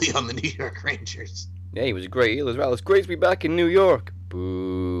goalie on the New York Rangers. Yeah, he was a great heel as well. It's great to be back in New York.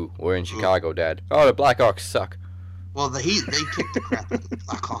 Boo. We're in Chicago, Dad. Oh, the Blackhawks suck. Well, they kicked the crap out of the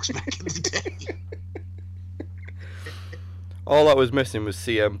Blackhawks back in the day. All that was missing was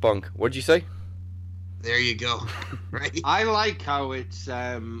CM Punk. What'd you say? There you go. Right? I like how it's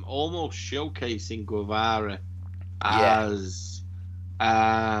almost showcasing Guevara Yeah. as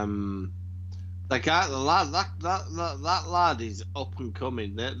like that lad is up and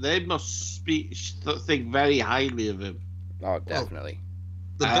coming. They must think very highly of him. Oh, definitely.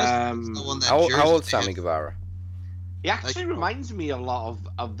 The best is the one that How jersey old's they Sammy had. Guevara? He actually reminds me a lot of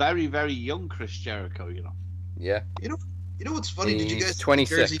a very, very young Chris Jericho. You know. Yeah. You know what's funny? Did you He's guys see the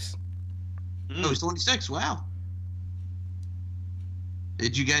 26. jerseys? Oh, he's 26. Wow.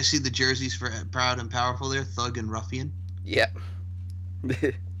 Did you guys see the jerseys for Proud and Powerful there? Thug and Ruffian? Yeah.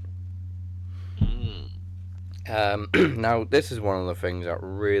 Now, this is one of the things that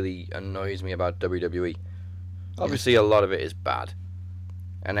really annoys me about WWE. Obviously, a lot of it is bad.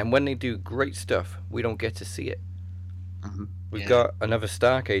 And then when they do great stuff, we don't get to see it. Mhm. We've Yeah. got another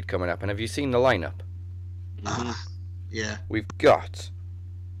Starrcade coming up, and have you seen the lineup? Yeah. We've got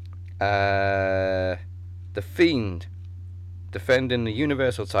The Fiend defending the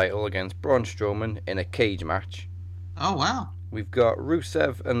Universal title against Braun Strowman in a cage match. Oh, wow. We've got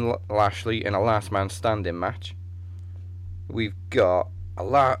Rusev and Lashley in a last man standing match. We've got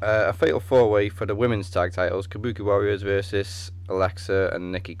a fatal four-way for the women's tag titles: Kabuki Warriors versus Alexa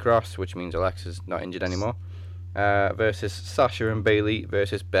and Nikki Cross, which means Alexa's not injured anymore, versus Sasha and Bayley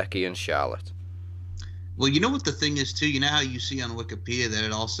versus Becky and Charlotte. Well, you know what the thing is, too? You know how you see on Wikipedia that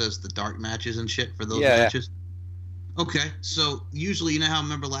it all says the dark matches and shit for those Yeah. matches? Okay, so usually, you know how,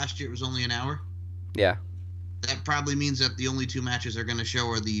 remember last year it was only an hour? Yeah. That probably means that the only two matches they're going to show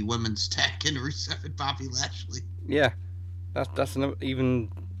are the women's tag and Rusev and Bobby Lashley. Yeah. That's even...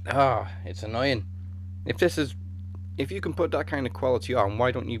 it's annoying. If you can put that kind of quality on,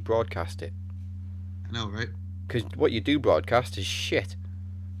 why don't you broadcast it? I know, right? Because what you do broadcast is shit.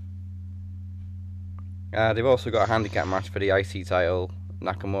 They've also got a handicap match for the IC title: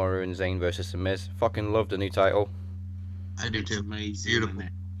 Nakamura and Zayn versus The Miz. Fucking love the new title. I do, It's too. amazing. Beautiful. Isn't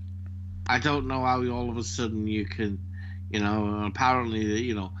it? I don't know how all of a sudden you can,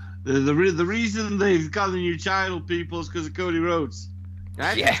 apparently, the reason they've got a new title, people, is because of Cody Rhodes.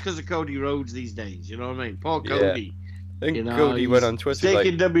 I think Yeah. it's because of Cody Rhodes these days. You know what I mean? Poor Yeah. Cody. I think You know, Cody went he's on Twitter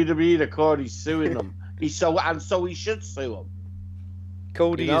taking like, WWE to court. He's suing them. So he should sue them.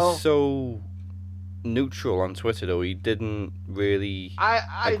 Cody you know? is so neutral on Twitter, though. He didn't really...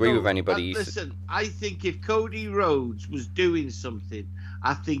 I agree with don't- anybody. Listen, I think if Cody Rhodes was doing something,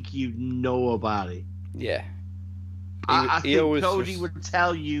 I think you'd know about it. Yeah. I he think always Cody just- would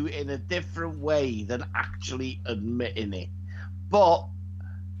tell you in a different way than actually admitting it. But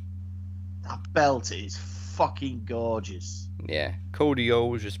that belt is fucking gorgeous. Yeah. Cody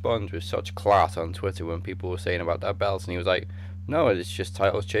always responds with such class on Twitter when people were saying about that belt, and he was like, no, it's just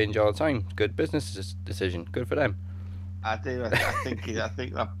titles change all the time. Good business decision. Good for them. I think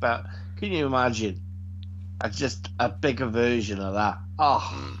that belt. Can you imagine? Just a bigger version of that.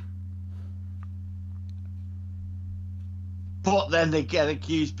 Oh. But then they get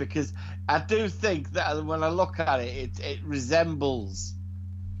accused because I do think that when I look at it, it resembles.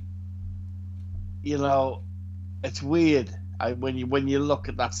 It's weird. When you look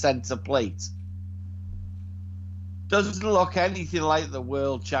at that center plate, doesn't look anything like the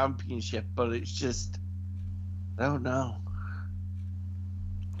World Championship, but it's just, I don't know.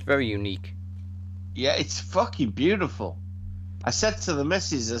 It's very unique. Yeah, it's fucking beautiful. I said to the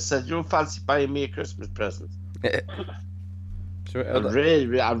missus, I said, "You don't fancy buying me a Christmas present?" So I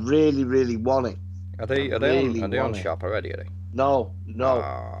really, really want it. are they really on want it. shop already? Are they? No.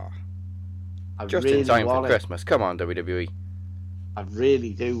 Ah, I just really in time for want it. Christmas. Come on, WWE. I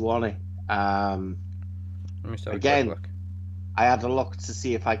really do want it. Let me just have a Again, quick look. I had a look to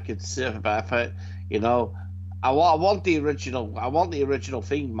see if I could surf if I, I want the original. I want the original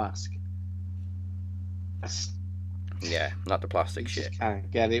Fiend mask. Yeah, not the plastic You shit. just can't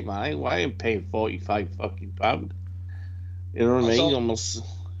get it, man. Why am I paying £45 fucking pound? You know what I mean? Also- Almost.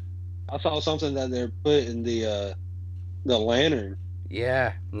 I saw something that they're putting the lantern.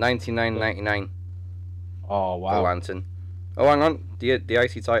 Yeah, $99.99 Oh for wow! Lantern. Oh, hang on. The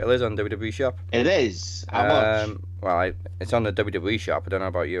IC title is on WWE Shop. It is. How much? Well, it's on the WWE shop. I don't know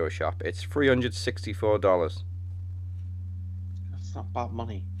about Euroshop. It's $364. That's not bad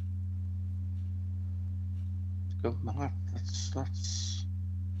money. Good man. That's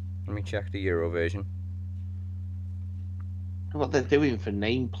Let me check the Euro version. what they're doing for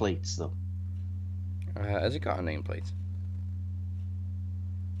nameplates, though. Has it got a nameplate?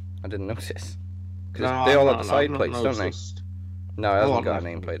 I didn't notice. Because No, they all I've have the not- side I've not plates, don't they? noticed. No, it Oh, hasn't I've got a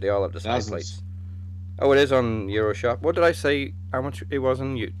not. nameplate. They all have the It side hasn't. plates. Oh, it is on Euroshop. What did I say? How much it was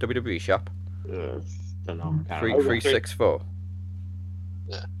on WWE shop? Don't know. Can't Three remember. 364.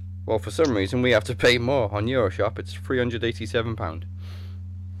 Yeah. Well, for some reason we have to pay more on Euroshop. It's £387.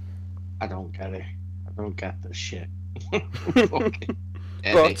 I don't get it. I don't get this shit. Fucking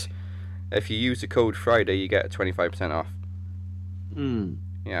But if you use the code Friday, you get 25% off.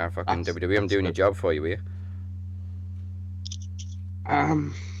 Yeah, fucking That's- WWE. I'm that's doing your good. job for you here. I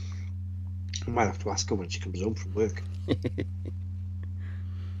might have to ask her when she comes home from work.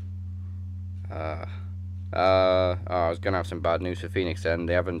 I was gonna have some bad news for Phoenix. Then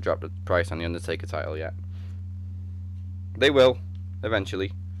they haven't dropped the price on the Undertaker title yet. They will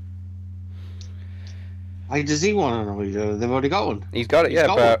eventually. Why does he want to know? They've already got one. He's got it, He's yeah.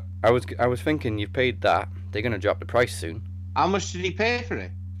 got But I was thinking you've paid that. They're gonna drop the price soon. How much did he pay for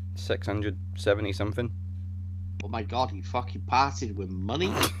it? 670 something. Oh my god, he fucking parted with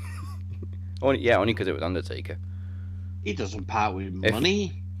money. Only because it was Undertaker. He doesn't part with If-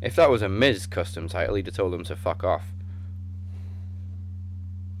 money. If that was a Miz custom title, he'd have told them to fuck off.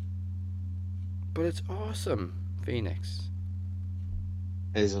 But it's awesome, Phoenix.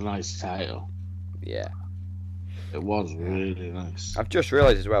 It's a nice title. Yeah. It was really nice. I've just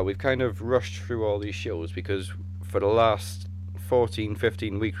realised as well, we've kind of rushed through all these shows because for the last 14,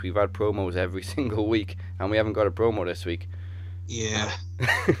 15 weeks we've had promos every single week and we haven't got a promo this week. Yeah.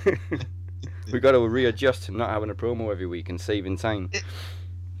 We've got to readjust to not having a promo every week and saving time.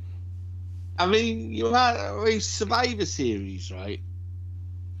 I mean, you had a Survivor Series, right?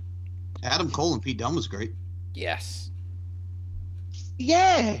 Adam Cole and Pete Dunne was great. Yes.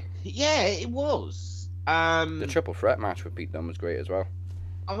 Yeah, it was. The triple threat match with Pete Dunne was great as well.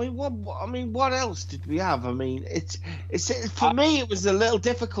 I mean, what else did we have? I mean, it's for me, it was a little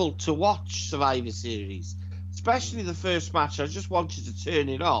difficult to watch Survivor Series, especially the first match. I just wanted to turn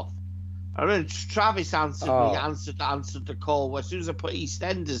it off. I mean, Travis answered the call as soon as I put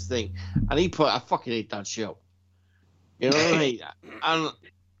EastEnders thing, and I fucking hate that show. You know what I mean? And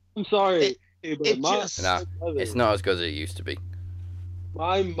I'm sorry, but Nah, it's not as good as it used to be.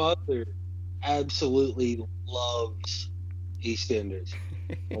 My mother absolutely loves EastEnders.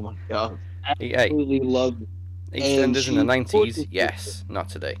 oh my god, Hey, Absolutely loves it. EastEnders in the she 90s? forces Yes. Not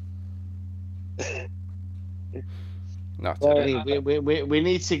today. Not Well, today. we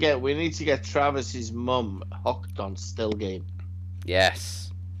need to get Travis's mum hooked on Still Game.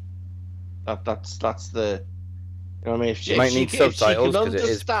 Yes. That's the. You know what I mean? If You might need if she subtitles can because it is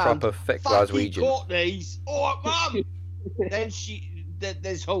understand proper thick fucking Glaswegian. Courtney's, oh mum, then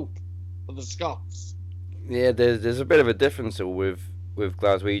there's hope for the Scots. Yeah, there's a bit of a difference though with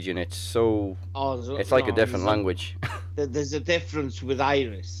Glaswegian. It's so Oh, it's like a different there's language. There's a difference with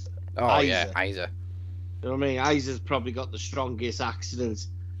Iris. Oh yeah, Isa. Isa. You know what I mean? Isa's probably got the strongest accent.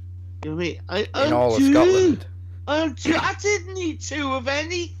 You know what I mean? In all of Scotland. I didn't need two of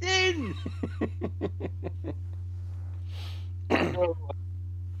anything.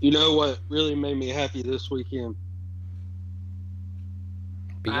 You know what really made me happy this weekend?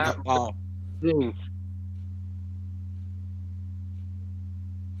 Finn Balor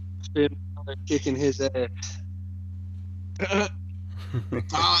kicking his ass.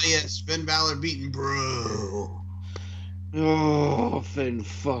 Oh yes, Finn Balor beating Bro. Oh, Finn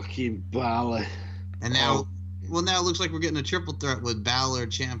fucking Balor. And now, well, now it looks like we're getting a triple threat with Balor,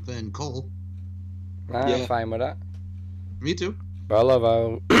 Ciampa, and Cole. I'm Yeah. fine with that. Me too. But I love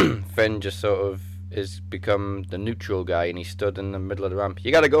how Finn just sort of has become the neutral guy and he stood in the middle of the ramp.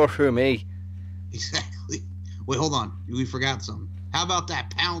 You gotta go through me. Exactly. Wait, hold on. We forgot something. How about that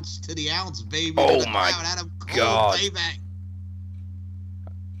pounce to the ounce, baby? Oh To the my crowd, Adam Cole, God. Payback.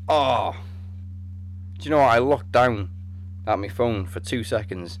 Oh. Do you know what? I looked down at my phone for 2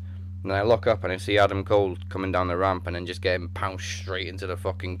 seconds and then I look up and I see Adam Cole coming down the ramp and then just getting pounced straight into the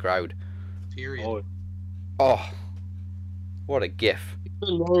fucking crowd. Period. Oh. What a gif.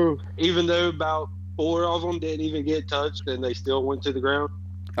 Even though about 4 of them didn't even get touched and they still went to the ground.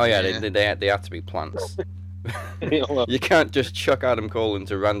 Oh yeah, Yeah. they have to be plants. You know, You can't just chuck Adam Cole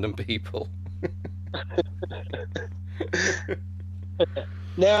into random people.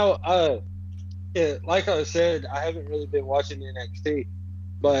 now, yeah, like I said, I haven't really been watching NXT,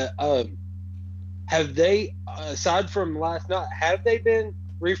 but have they, aside from last night, have they been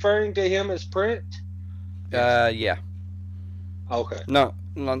referring to him as Prince? Yeah. Okay. Not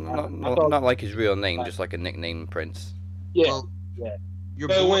thought- like his real name, just like a nickname, Prince. Yeah. Well, yeah. Your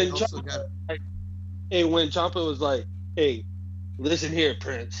But boy when also got. Hey, when Ciampa was like, "Hey, listen here,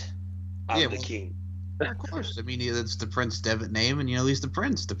 Prince, I'm Yeah, the well- king." Of course. I mean, it's the Prince Devitt name, and he's the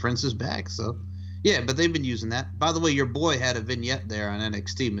Prince. The Prince is back, so yeah. But they've been using that. By the way, your boy had a vignette there on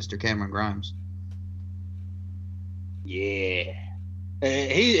NXT, Mr. Cameron Grimes. Yeah.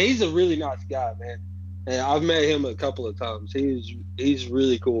 And he's a really nice guy, man. And I've met him a couple of times. He's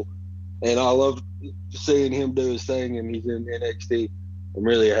really cool, and I love seeing him do his thing. And he's in NXT. I'm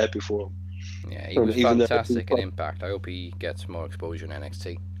really happy for him. Yeah, he was Even though fantastic he's- in Impact. I hope he gets more exposure in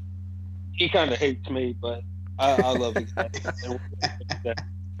NXT. He kind of hates me, but I love him. Is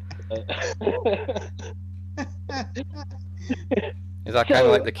that kind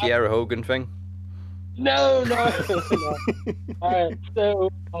of like the Kiera Hogan thing? No. All right,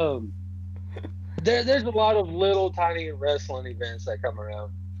 so there's a lot of little tiny wrestling events that come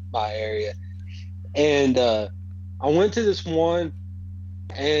around my area, and I went to this one,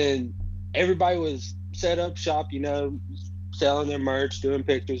 and everybody was set up shop, selling their merch, doing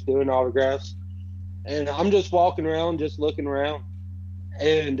pictures, doing autographs, and I'm just walking around, just looking around,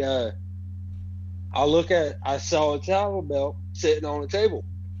 and I saw a towel belt sitting on the table.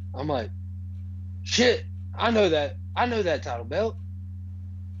 I'm like, shit, I know that title belt.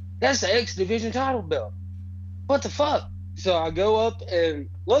 That's the X Division title belt. What the fuck? So I go up and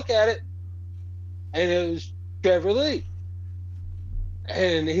look at it, and it was Trevor Lee.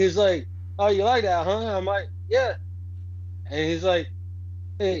 And he's like, "Oh, you like that, huh?" I'm like, "Yeah." And he's like,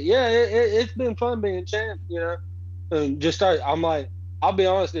 "Hey, yeah, it's been fun being champ, And I'm like, "I'll be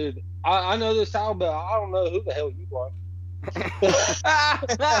honest, dude. I know this title belt. I don't know who the hell you are."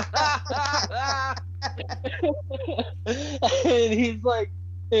 And he's like,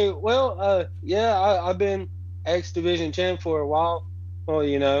 "Hey, well, yeah, I've been X Division champ for a while. Well,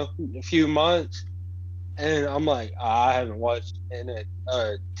 a few months." And I'm like, I haven't watched TNA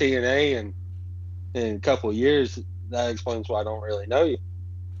in a couple of years. That explains why I don't really know you.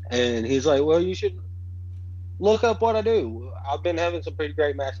 And he's like, well, you should look up what I do. I've been having some pretty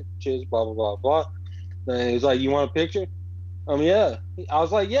great matches, blah, blah, blah, blah. And he's like, you want a picture? Yeah. I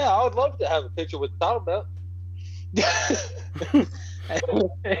was like, yeah, I would love to have a picture with the title belt. And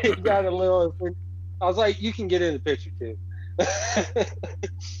he got a little, I was like, you can get in the picture too.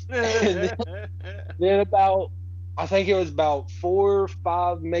 And then I think it was about 4,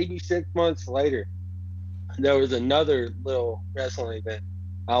 5, maybe 6 months later, there was another little wrestling event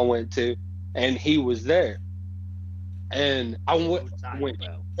I went to, and he was there. And I went straight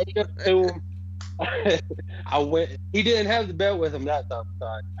up to him. He didn't have the belt with him that time, so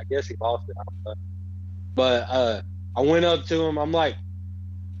I guess he lost it. I don't know. But I went up to him. I'm like,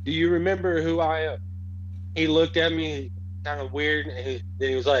 do you remember who I am? He looked at me kind of weird, and then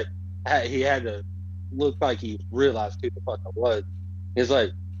he was like, he had to look like he realized who the fuck I was. He's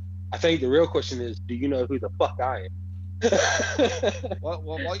like, I think the real question is, do you know who the fuck I am?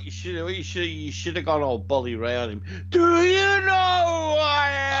 What you should have gone all Bully Ray on him. Do you know who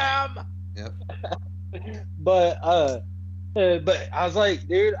I am? Yep. But I was like,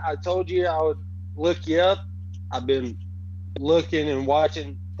 dude, I told you I would look you up. I've been looking and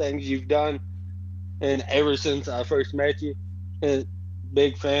watching things you've done, and ever since I first met you,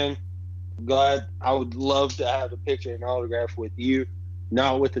 big fan. Glad. I would love to have a picture and autograph with you,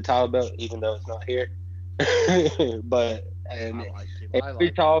 not with the title belt, even though it's not here. But I liked him. we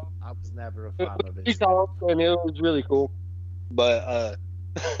talked. I was never a fan of We his. talked, and it was really cool. But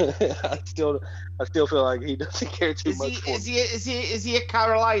I still feel like he doesn't care too much. Is he a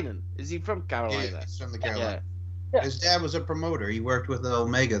Carolinian? Is he from Yeah, Carolina? he's from the Carolina. Yeah. His dad was a promoter. He worked with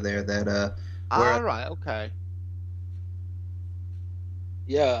Omega there. All right. Okay.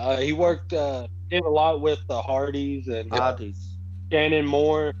 Yeah, he worked did a lot with the Hardys and Hardys. Shannon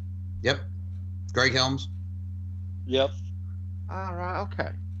Moore. Yep. Greg Helms. Yep. All right. Okay.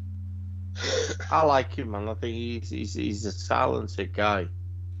 I like him, man. I think he's a talented guy.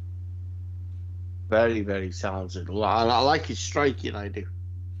 Very, very talented. I like his striking. I do.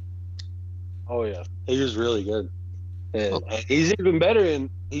 Oh yeah, he was really good. And he's even better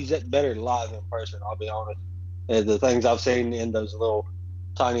he's better live in person. I'll be honest. And the things I've seen in those little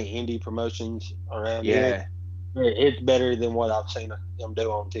tiny indie promotions around here, it's better than what I've seen him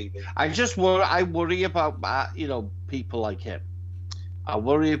do on TV. I worry about people like him. I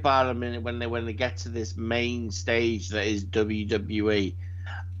worry about them when they get to this main stage that is WWE,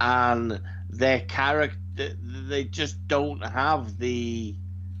 and their character, they just don't have the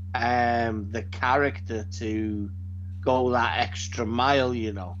the character to go that extra mile,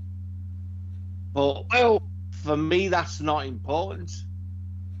 you know. But for me, that's not important.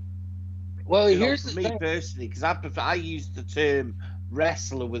 Well, You know, here's for the me thing. personally, because I use the term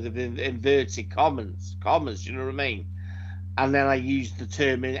wrestler with inverted commas, you know what I mean? And then I use the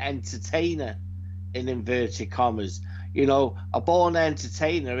term entertainer in inverted commas. You know, a born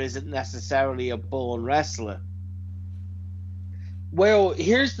entertainer isn't necessarily a born wrestler. Well,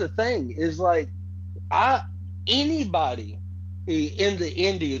 here's the thing: is like, anybody in the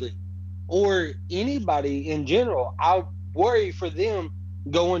indie league or anybody in general, I worry for them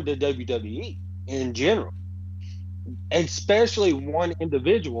going to WWE in general, especially one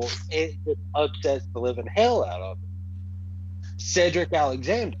individual. It upsets the living hell out of it. Cedric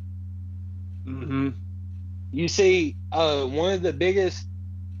Alexander. Mm-hmm. You see, one of the biggest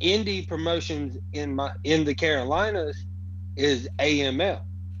indie promotions in the Carolinas is AML,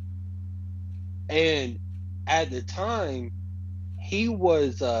 and at the time, he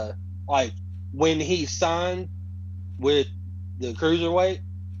was like, when he signed with the Cruiserweight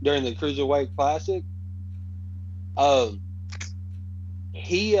during the Cruiserweight Classic,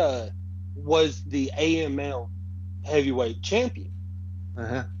 he was the AML heavyweight champion.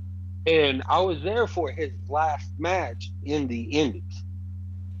 Uh-huh. And I was there for his last match in the Indies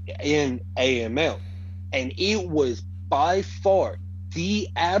in AML. And it was by far the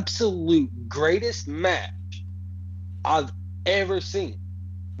absolute greatest match I've ever seen,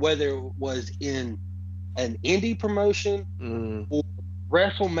 whether it was in an indie promotion or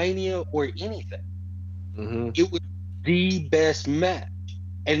WrestleMania or anything. Mm-hmm. It was the best match.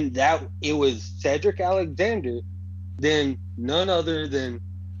 And that it was Cedric Alexander, then none other than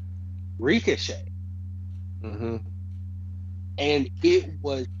Ricochet. Mm-hmm. And it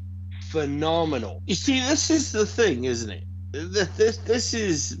was phenomenal. You see, this is the thing, isn't it? This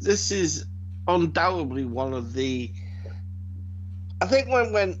is undoubtedly one of the. I think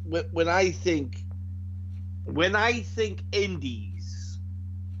when I think indies,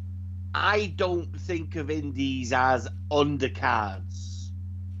 I don't think of indies as undercards.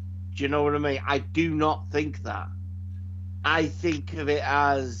 Do you know what I mean? I do not think that. I think of it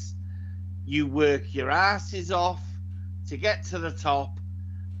as you work your asses off to get to the top,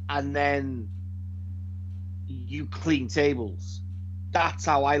 and then you clean tables. That's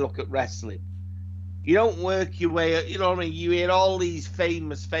how I look at wrestling. You don't work your way up, you know what I mean? You hear all these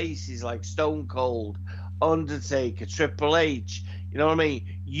famous faces like Stone Cold, Undertaker, Triple H, you know what I mean?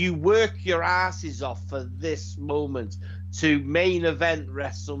 You work your asses off for this moment to main event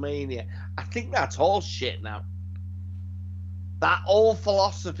WrestleMania. I think that's all shit now. That whole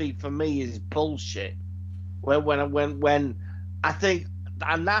philosophy for me is bullshit. When I think,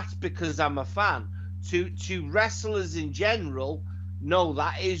 and that's because I'm a fan. To wrestlers in general, no,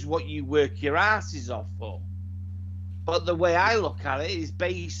 that is what you work your asses off for. But the way I look at it is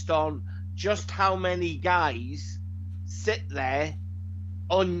based on just how many guys sit there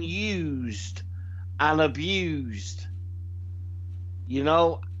unused and abused. You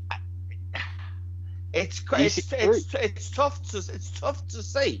know, it's tough to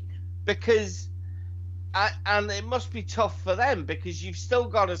see, because and it must be tough for them, because you've still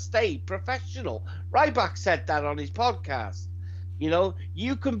got to stay professional. Ryback said that on his podcast. You know,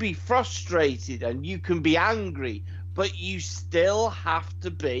 you can be frustrated and you can be angry, but you still have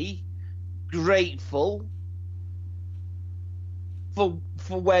to be grateful for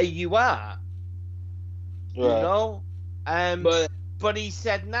where you are. Right. You know? But he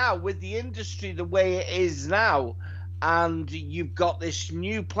said now, with the industry the way it is now, and you've got this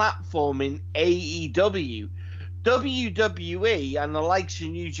new platform in AEW, WWE and the likes of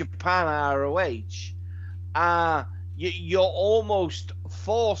New Japan, ROH, you're almost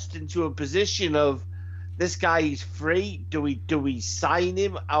forced into a position of, this guy is free. Do we sign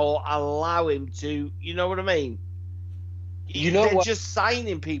him or allow him to? You know what I mean? You know, they're just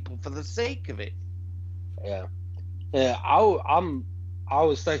signing people for the sake of it. Yeah. I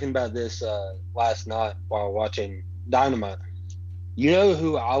was thinking about this last night while watching Dynamite. You know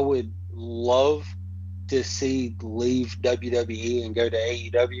who I would love to see leave WWE and go to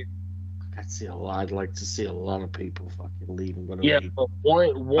AEW? I'd like to see a lot of people fucking leave and go to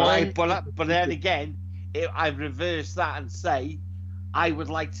AEW. But then again, I reverse that and say I would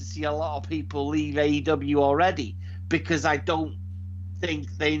like to see a lot of people leave AEW already, because I don't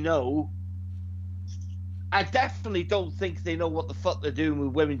think they know. I definitely don't think they know what the fuck they're doing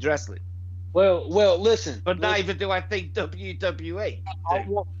with women's wrestling. Well, listen. But neither do I think WWE.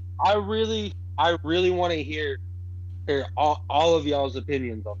 I really want to hear all of y'all's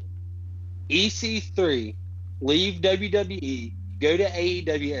opinions on it. EC3 leave WWE go to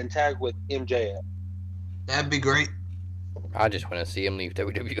AEW and tag with MJF. That'd be great. I just want to see him leave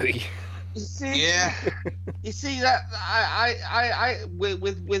WWE. You see, Yeah. you see that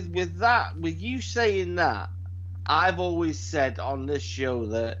with that, with you saying that, I've always said on this show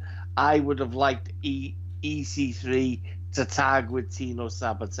that I would have liked EC3 to tag with Tino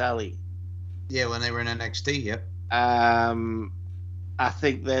Sabatelli. Yeah, when they were in NXT, yep. I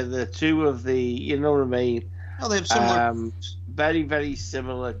think they're the two of the, you know what I mean? Oh, they have similar. Very, very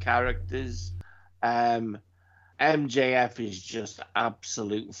similar characters. MJF is just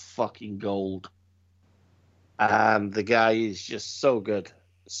absolute fucking gold. The guy is just so good.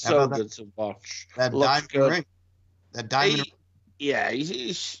 So good to watch. That Looks diamond good. ring. That diamond ring. Yeah,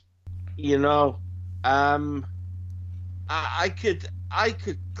 he's you know, I could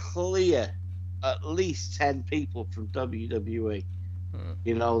clear at least 10 people from WWE,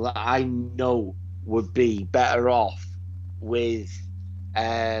 you know, that I know would be better off with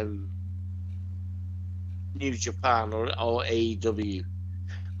New Japan or AEW.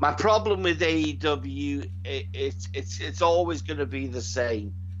 My problem with AEW, it's always going to be the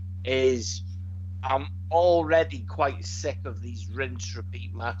same, is I'm already quite sick of these rinse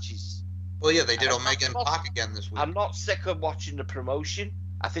repeat matches. Well, yeah, they did Omega and Pac again this week. I'm not sick of watching the promotion.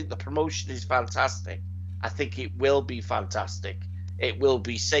 I think the promotion is fantastic. I think it will be fantastic. It will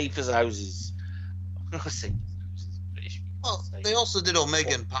be safe as houses. Well, they also did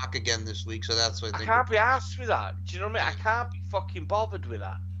Omega and Pac again this week, so that's what I I think. can't be asked with that. Do you know what I mean? I can't be fucking bothered with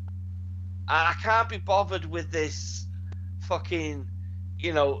that. I can't be bothered with this fucking,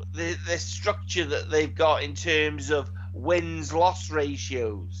 you know, this structure that they've got in terms of wins-loss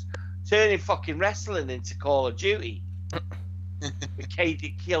ratios. Turning fucking wrestling into Call of Duty. With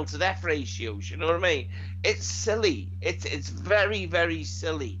KD kill to death ratios, you know what I mean? It's silly. It's very, very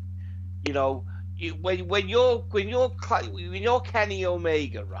silly. You know, when you're Kenny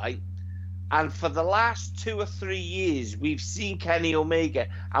Omega, right? And for the last 2 or 3 years, we've seen Kenny Omega,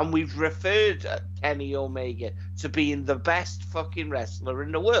 and we've referred to Kenny Omega to being the best fucking wrestler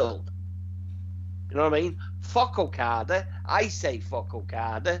in the world. You know what I mean? Fuck Okada. I say fuck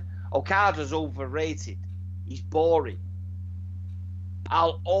Okada. Okada's overrated. He's boring.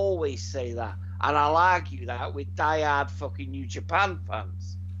 I'll always say that. And I'll argue that with diehard fucking New Japan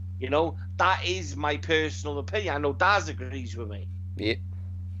fans. You know, that is my personal opinion. I know Daz agrees with me. Yeah.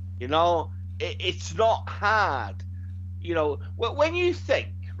 You know, it's not hard. You know, when you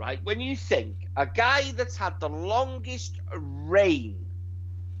think, right, when you think a guy that's had the longest reign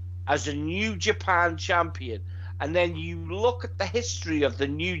as a New Japan champion, and then you look at the history of the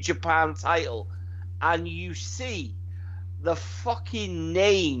New Japan title, and you see the fucking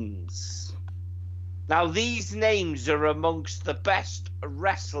names. Now, these names are amongst the best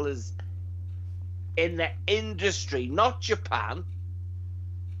wrestlers in the industry, not Japan.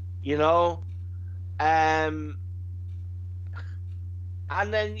 You know, and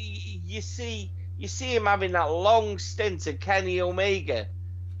then you see him having that long stint at Kenny Omega,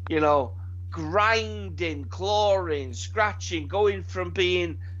 you know, grinding, clawing, scratching, going from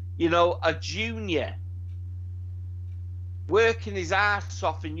being, you know, a junior, working his ass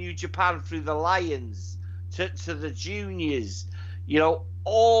off in New Japan through the Lions to the juniors, you know,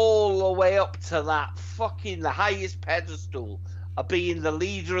 all the way up to that fucking the highest pedestal of being the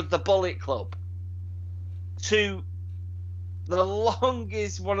leader of the Bullet Club, to the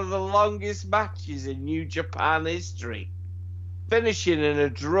longest, one of the longest matches in New Japan history, finishing in a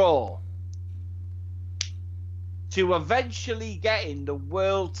draw, to eventually getting the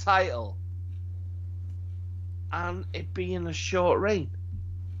world title, and it being a short reign.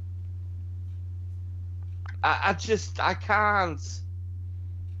 I can't.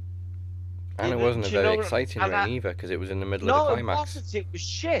 And it wasn't a very exciting reign either, because it was in the middle of the climax. No, it wasn't. It was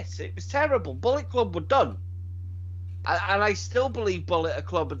shit. It was terrible. Bullet Club were done. And I still believe Bullet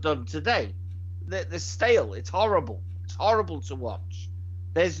Club are done today. They're stale. It's horrible. It's horrible to watch.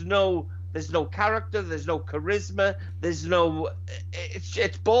 There's no character. There's no charisma. There's no.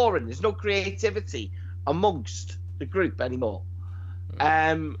 It's boring. There's no creativity amongst the group anymore.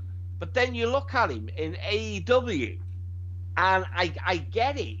 But then you look at him in AEW, and I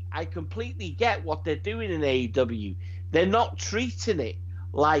get it. I completely get what they're doing in AEW. They're not treating it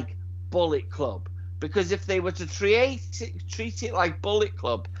like Bullet Club, because if they were to treat it like Bullet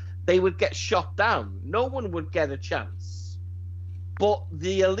Club, they would get shot down. No one would get a chance. But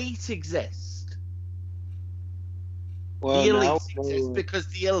the Elite exist. Well, the Elite exist because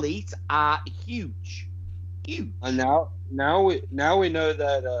the Elite are huge. Huge. And now we know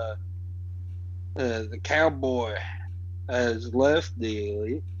that the Cowboy has left the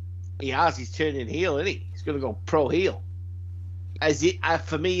Elite. He has. He's turning heel, isn't he? He's going to go pro heel.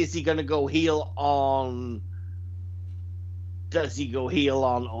 For me, is he going to go heel on? Does he go heel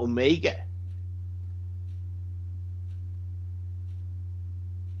on Omega?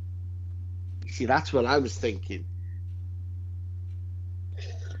 See, that's what I was thinking.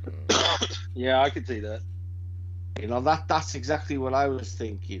 Yeah, I could see that. You know, that's exactly what I was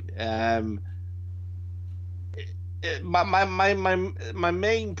thinking. My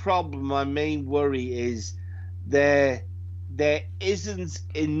main problem, my main worry is there isn't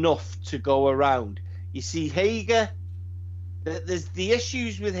enough to go around. You see, Hager, there's the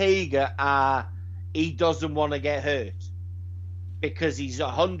issues with Hager are he doesn't want to get hurt because he's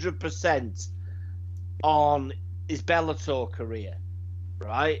 100% on his Bellator career,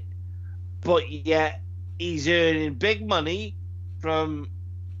 right? But yet he's earning big money from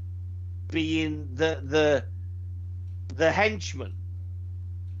being the henchman,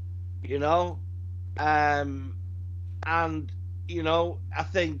 you know, and you know, I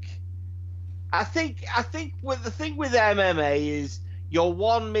think what the thing with MMA is you're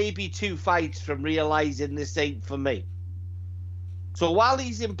one, maybe two fights from realizing this ain't for me. So while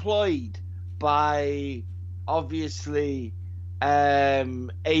he's employed by obviously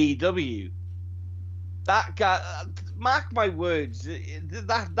AEW, that guy, mark my words,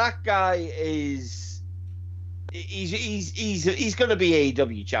 that guy is he's going to be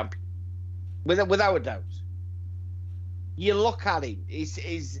AEW champion without a doubt. You look at him,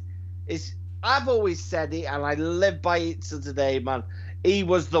 is I've always said it, and I live by it to today, man. He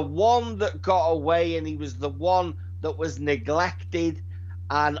was the one that got away, and he was the one that was neglected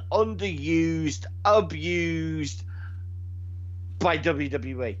and underused, abused by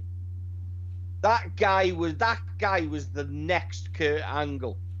WWE. That guy was the next Kurt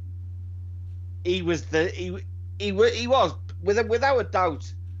Angle. He was without a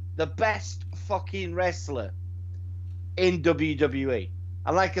doubt the best fucking wrestler in WWE.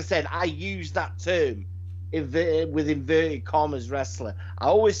 And like I said, I use that term with inverted commas, wrestler. I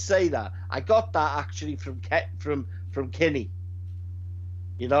always say that. I got that actually from Kenny.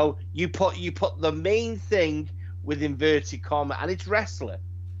 You know, you put the main thing with inverted comma, and it's wrestler.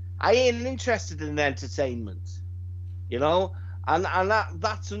 I ain't interested in entertainment, you know, and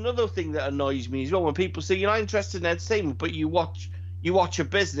that's another thing that annoys me as well. When people say you're not interested in entertainment, but you watch a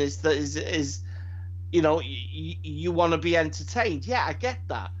business that is you know, you want to be entertained. Yeah, I get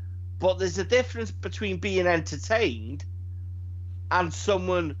that, but there's a difference between being entertained and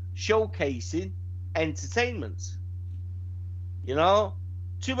someone showcasing entertainment. You know,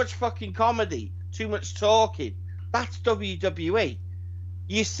 too much fucking comedy, too much talking. That's WWE.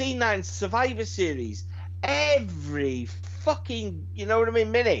 You've seen that in Survivor Series. Every fucking, you know what I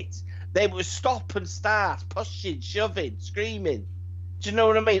mean, minute, they would stop and start, pushing, shoving, screaming. Do you know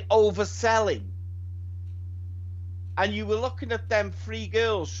what I mean? Overselling. And you were looking at them three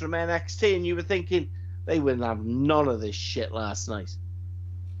girls from NXT and you were thinking, they wouldn't have none of this shit last night.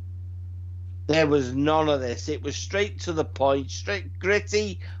 There was none of this. It was straight to the point, straight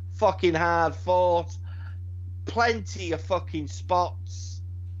gritty, fucking hard fought, plenty of fucking spots.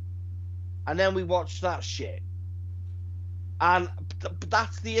 And then we watched that shit. And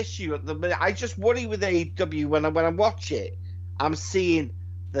that's the issue at the minute. I just worry with AEW when I watch it. I'm seeing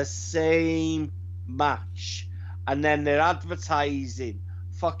the same match. And then they're advertising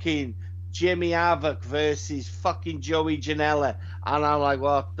fucking Jimmy Havoc versus fucking Joey Janela. And I'm like,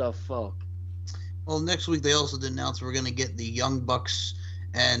 what the fuck? Well, next week they also announced we're going to get the Young Bucks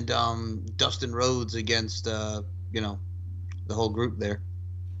and Dustin Rhodes against, you know, the whole group there.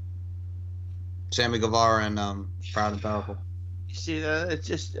 Sammy Guevara and Proud and Powerful. You see, it's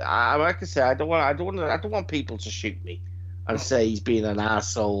just, like I said, I don't want people to shoot me and say he's being an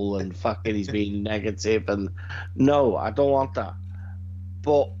asshole and fucking he's being negative, and no, I don't want that.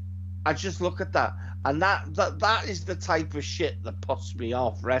 But I just look at that, and that is the type of shit that puts me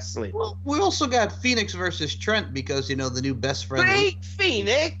off wrestling. Well, we also got Phoenix versus Trent because, you know, the new best friend. Great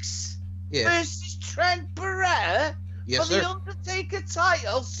Phoenix versus Trent Beretta for the Undertaker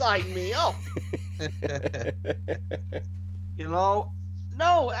title. Sign me up. You know,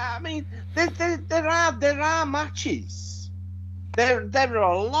 no, I mean there are matches. There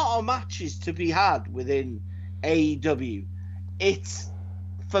are a lot of matches to be had within AEW. It's,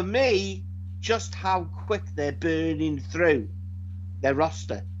 for me, just how quick they're burning through their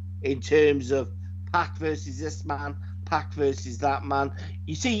roster in terms of Pac versus this man, Pac versus that man.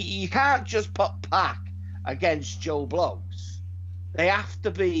 You see, you can't just put Pac against Joe Bloggs. They have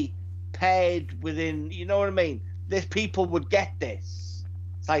to be paired within, you know what I mean? This people would get this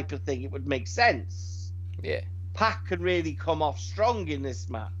type of thing. It would make sense. Yeah. Pac can really come off strong in this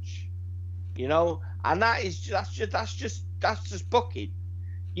match, you know, and that's just just booking.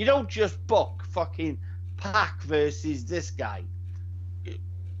 You don't just book fucking Pac versus this guy.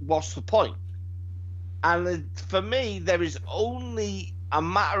 What's the point? And for me, there is only a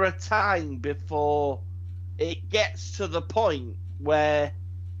matter of time before it gets to the point where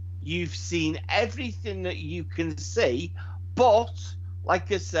you've seen everything that you can see, but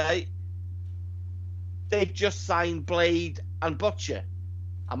like I say, they've just signed Blade and Butcher.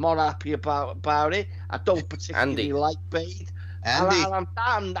 I'm not happy about it. I don't particularly Andy. like Blade. Andy. And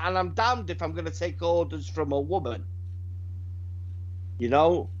I'm damned if I'm going to take orders from a woman. You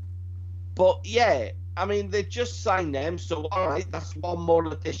know? But yeah, I mean, they've just signed them, so all right, that's one more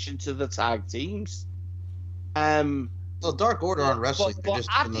addition to the tag teams. Well, Dark Order on wrestling. But just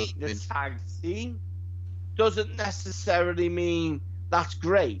adding the tag team doesn't necessarily mean that's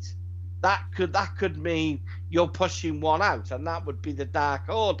great. That could mean you're pushing one out, and that would be the Dark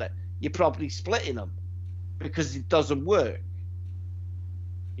Order. You're probably splitting them because it doesn't work.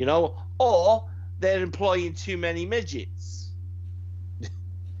 You know, or they're employing too many midgets.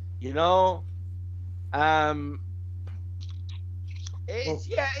 You know,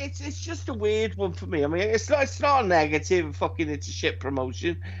 it's just a weird one for me. I mean, it's not a negative. Fucking, it's a shit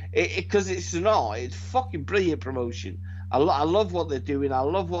promotion. Because it's not. It's fucking brilliant promotion. I love what they're doing. I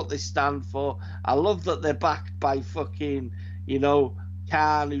love what they stand for. I love that they're backed by fucking, you know,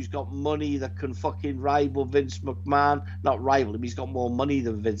 Khan, who's got money that can fucking rival Vince McMahon. Not rival him. He's got more money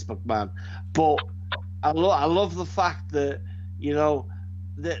than Vince McMahon. But I love the fact that, you know,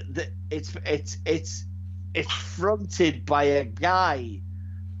 that it's fronted by a guy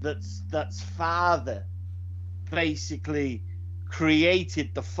that's father basically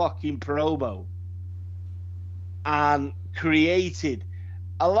created the fucking promo and created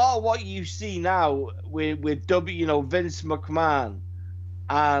a lot of what you see now with Vince McMahon,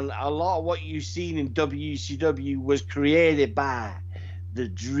 and a lot of what you've seen in WCW was created by the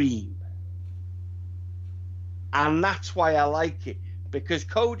Dream. And that's why I like it, because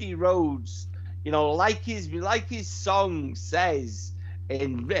Cody Rhodes, you know, like his song says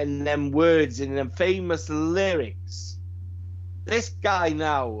in them words, in them famous lyrics, this guy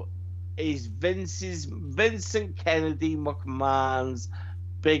now is Vincent Kennedy McMahon's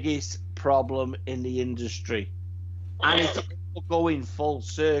biggest problem in the industry. And it's all going full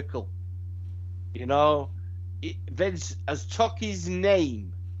circle. You know, Vince has took his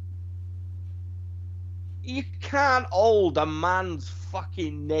name. You can't hold a man's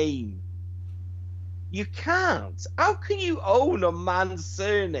fucking name. You can't. How can you own a man's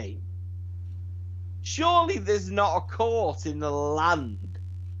surname? Surely there's not a court in the land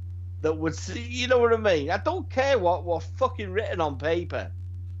that would see, you know what I mean? I don't care what's fucking written on paper.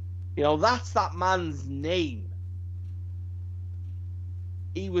 You know, that's that man's name.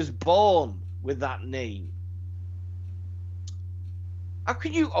 He was born with that name. How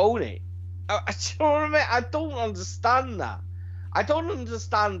can you own it? You know what I mean? I don't understand that. I don't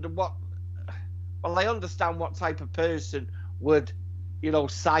understand what... Well, I understand what type of person would, you know,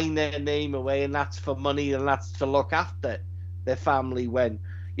 sign their name away, and that's for money, and that's to look after their family when,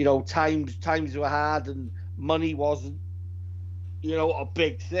 you know, times were hard and money wasn't, you know, a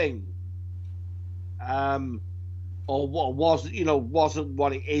big thing. Or what wasn't, you know, wasn't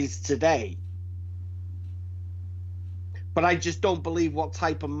what it is today. But I just don't believe what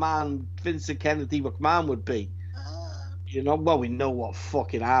type of man Vincent Kennedy McMahon would be. You know, well, we know what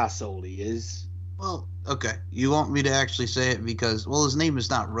fucking arsehole he is. Well, okay. You want me to actually say it because, well, his name is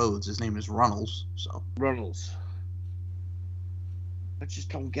not Rhodes. His name is Runnels. So Runnels. I just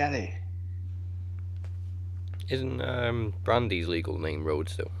don't get it. Isn't Brandy's legal name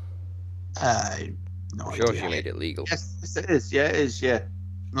Rhodes though? No I'm sure idea. she made it legal. Yes, it is. Yeah, it is. Yeah.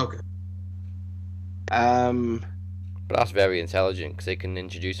 Okay. But that's very intelligent because they can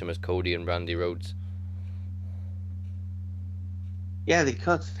introduce him as Cody and Brandy Rhodes. Yeah, they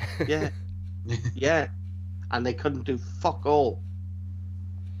could. Yeah. Yeah. And they couldn't do fuck all.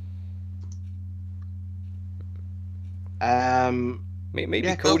 Maybe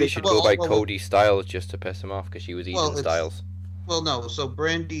Yeah, Cody should go by well, Cody Styles just to piss him off because she was Eden Styles. Well, no. So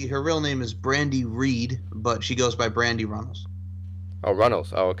Brandy, her real name is Brandy Reed, but she goes by Brandy Runnels. Oh,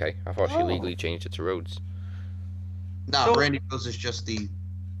 Runnels. Oh, okay. I thought she legally changed it to Rhodes. No, So- Brandy Rhodes is just the...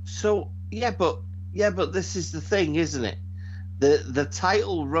 So but this is the thing, isn't it? The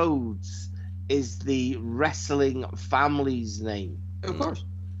title Rhodes is the wrestling family's name. Of course.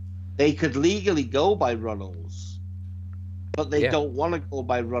 They could legally go by Runnels, but they Yeah. don't want to go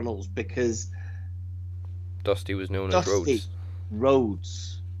by Runnels because Dusty was known Dusty. as Rhodes.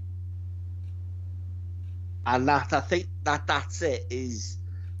 Rhodes. And that, I think that's it, is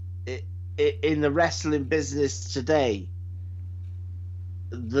it in the wrestling business today,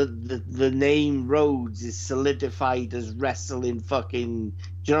 the name Rhodes is solidified as wrestling fucking. Do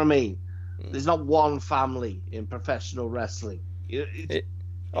you know what I mean? There's not one family in professional wrestling. It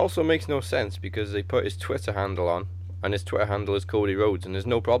also makes no sense because they put his Twitter handle on, and his Twitter handle is Cody Rhodes, and there's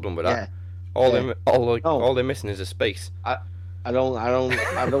no problem with that. All they're missing is a space. I don't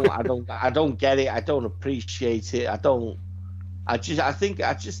get it. I don't appreciate it. I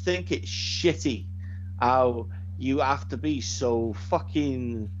just think it's shitty how you have to be so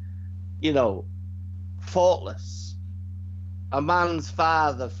fucking, faultless. A man's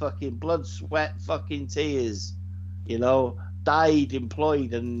father, fucking blood, sweat, fucking tears, died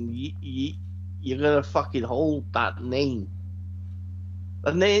employed, and you're gonna fucking hold that name.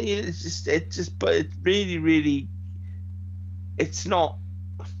 The name, but it's really, really, it's not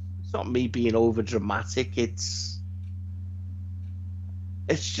me being over dramatic. It's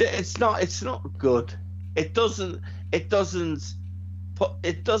not good. It doesn't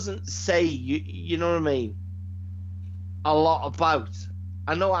say you know what I mean, a lot about.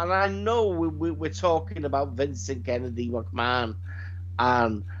 I know we're talking about Vincent Kennedy McMahon,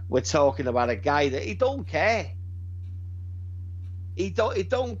 and we're talking about a guy that he don't care. He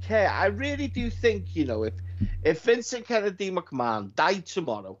don't care. I really do think, if Vincent Kennedy McMahon died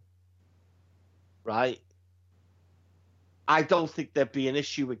tomorrow, right? I don't think there'd be an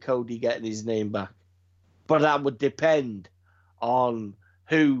issue with Cody getting his name back. But that would depend on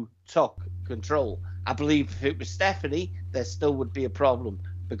who took control. I believe if it was Stephanie, there still would be a problem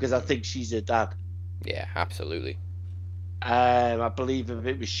because I think she's her dad. Yeah, absolutely. I believe if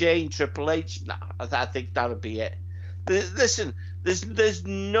it was Shane, Triple H, I think that would be it. Listen, there's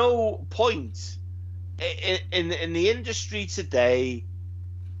no point in the industry today.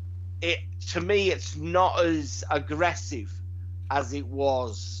 To me, it's not as aggressive as it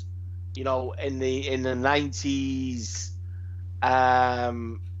was, in the 90s.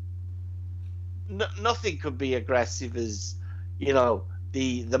 Nothing could be aggressive as,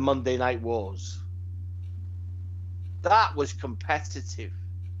 the Monday Night Wars. That was competitive.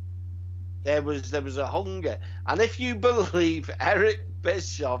 There was a hunger, and if you believe Eric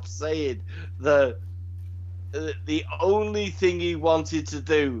Bischoff saying the only thing he wanted to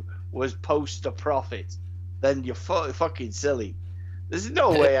do was post a profit, then you're fucking silly. There's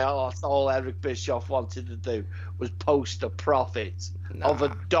no way all Eric Bischoff wanted to do was post a profit of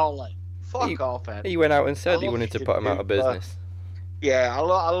 $1. Fuck off, Eric. He went out and said he wanted to put him out of business. Yeah, I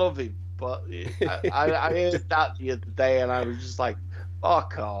love him, but I heard that the other day, and I was just like,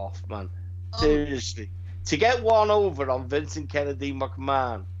 fuck off, man. Seriously. To get one over on Vincent Kennedy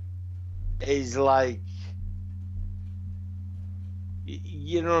McMahon is like,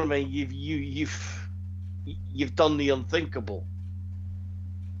 you know what I mean? You've done the unthinkable.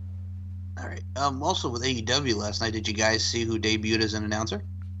 All right. Also with AEW last night, did you guys see who debuted as an announcer?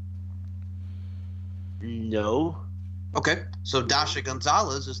 No. Okay. So Dasha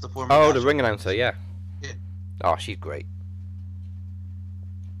Gonzalez is the former. Oh, Dasha the ring announcer, yeah. Yeah. Oh, she's great.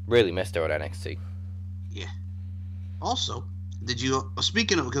 Really missed her at NXT. Yeah. Also,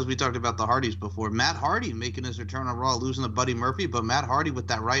 speaking of, because we talked about the Hardys before, Matt Hardy making his return on Raw, losing to Buddy Murphy, but Matt Hardy with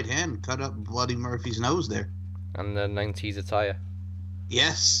that right hand cut up Buddy Murphy's nose there. And the 90s attire.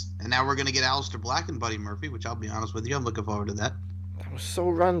 Yes. And now we're going to get Aleister Black and Buddy Murphy, which I'll be honest with you, I'm looking forward to that. That was so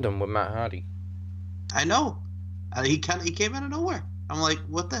random with Matt Hardy. I know. He came out of nowhere. I'm like,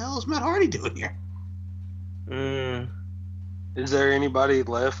 what the hell is Matt Hardy doing here? Is there anybody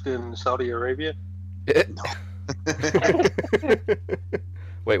left in Saudi Arabia? No.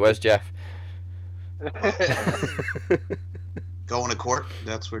 Wait, where's Jeff? Going to court.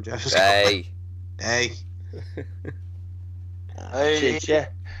 That's where Jeff is Hey. Hey. Hey, Jeff.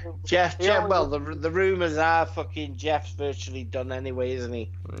 Well, the rumors are fucking Jeff's virtually done anyway, isn't he?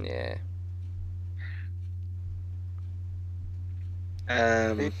 Yeah.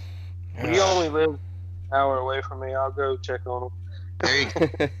 He only lives an hour away from me. I'll go check on him. There you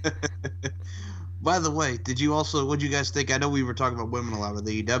go. By the way, what'd you guys think? I know we were talking about women a lot with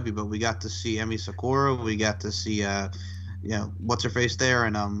AEW, but we got to see Emi Sakura. We got to see, what's her face there,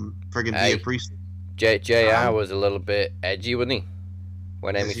 and friggin' Mia Priest. JR was a little bit edgy, wasn't he?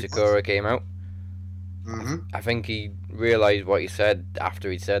 When Emi Sakura came out. Mm-hmm. I think he realised what he said after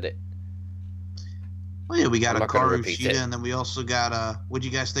he said it. Well, yeah, we got I'm a not gonna Karu repeat Shida, it. and then we also got, what'd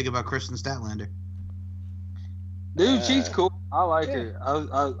you guys think about Kristen Statlander? Dude, she's cool. I like her.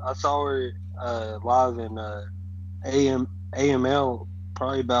 I saw her live in AML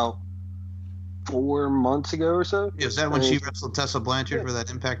probably about 4 months ago or so. Is that when she wrestled Tessa Blanchard for that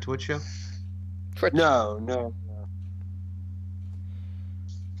Impact Twitch show? No.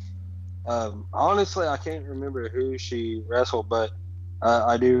 Honestly, I can't remember who she wrestled, but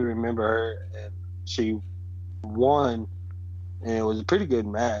I do remember her, and she won, and it was a pretty good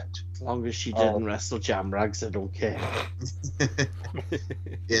match. As long as she didn't wrestle Jam Rags, I don't care.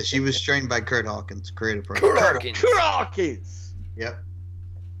 Yeah, she was trained by Kurt Hawkins, creative person. Kurt Hawkins! Yep.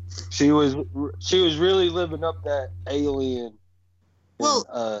 She was really living up that alien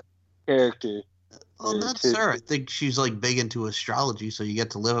character. Well, that's her. I think she's like big into astrology, so you get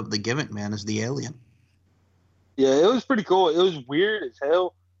to live up the gimmick, man, as the alien. Yeah, it was pretty cool. It was weird as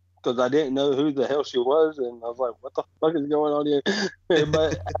hell because I didn't know who the hell she was, and I was like, "What the fuck is going on here?"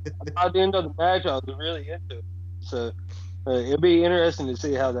 But at the end of the match, I was really into it. So it'll be interesting to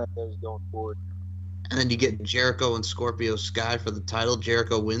see how that goes going forward. And then you get Jericho and Scorpio Sky for the title.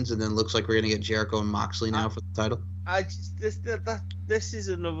 Jericho wins, and then looks like we're gonna get Jericho and Moxley now for the title. This is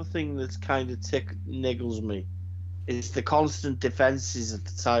another thing that's kind of niggles me. It's the constant defenses of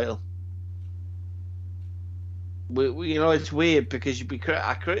the title. We it's weird because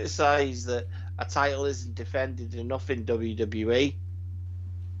I criticize that a title isn't defended enough in WWE,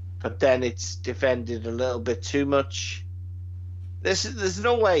 but then it's defended a little bit too much. There's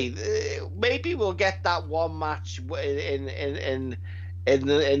no way. Maybe we'll get that one match in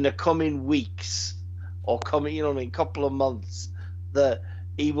the coming weeks or coming, couple of months, that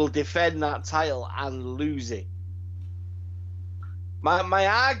he will defend that title and lose it. My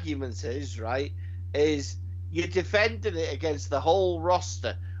argument is you're defending it against the whole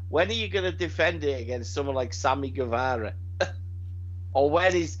roster. When are you going to defend it against someone like Sammy Guevara? Or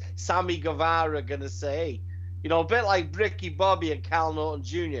when is Sammy Guevara going to say, a bit like Ricky Bobby and Cal Norton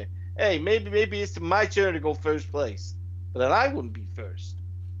Jr., hey, maybe it's my turn to go first place, but then I wouldn't be first.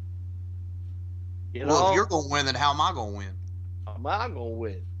 Well, if you're going to win, then how am I going to win? How am I going to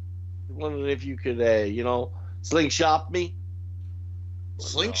win? I'm wondering if you could, slingshot me.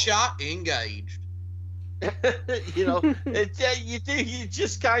 Slingshot engaged. You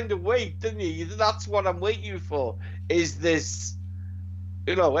just kind of wait, don't you? That's what I'm waiting for. Is this,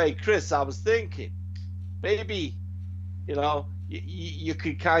 hey Chris, I was thinking, maybe, you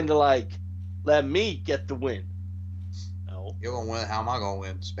could kind of like let me get the win. No, you're gonna win. How am I gonna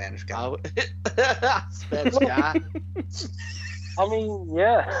win? Spanish guy. Spanish guy. I mean,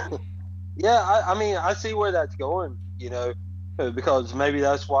 yeah. I see where that's going. Because maybe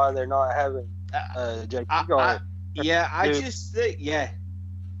that's why they're not having. I just think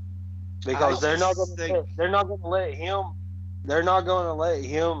because they're not going to let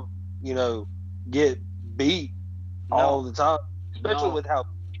him get beat all the time, especially with how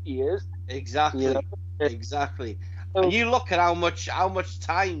he is. Exactly. And you look at how much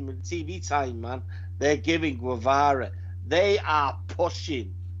time and TV time, man, they're giving Guevara. They are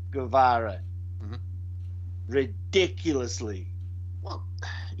pushing Guevara ridiculously. Well,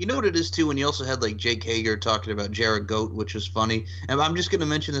 you know what it is too, when you also had like Jake Hager talking about Jared Goat, which was funny. And I'm just gonna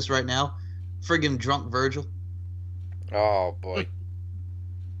mention this right now. Friggin' drunk Virgil. Oh boy.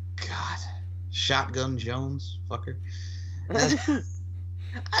 God. Shotgun Jones, fucker.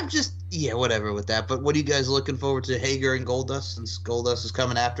 I'm just whatever with that. But what are you guys looking forward to, Hager and Goldust, since Goldust is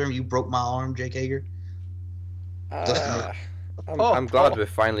coming after him? You broke my arm, Jake Hager. I'm glad we're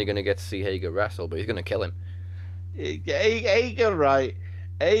finally gonna get to see Hager wrestle, but he's gonna kill him. Hager, right?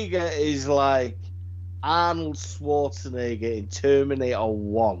 Hager is like Arnold Schwarzenegger in Terminator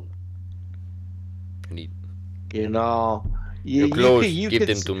 1. Your clothes, give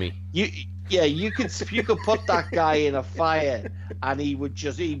them to me. You could put that guy in a fire and he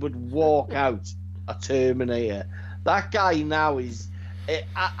would walk out a Terminator. That guy now is.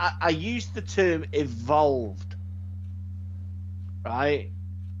 I used the term evolved. Right,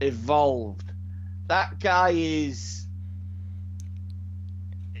 evolved. That guy is.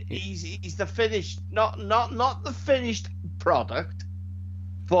 He's the finished, not the finished product,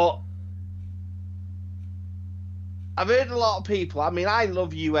 but I've heard a lot of people. I mean, I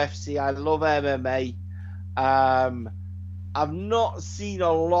love UFC. I love MMA. I've not seen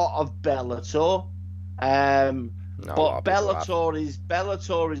a lot of Bellator, but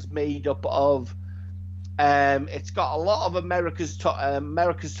Bellator is made up of. It's got a lot of America's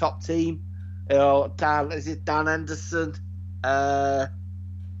top team. Dan Anderson?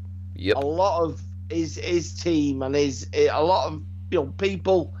 Yep. A lot of his team and a lot of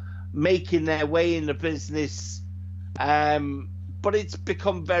people making their way in the business. But it's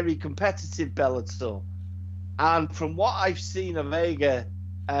become very competitive, Bellator. And from what I've seen of Hager,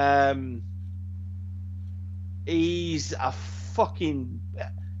 he's a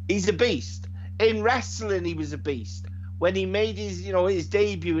beast. In wrestling, he was a beast. When he made his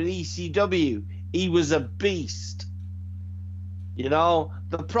debut in ECW, he was a beast.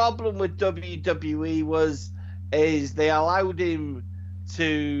 The problem with WWE is they allowed him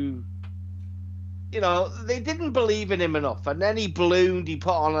to, they didn't believe in him enough, and then he ballooned. He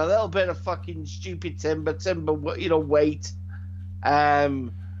put on a little bit of fucking stupid timber, weight.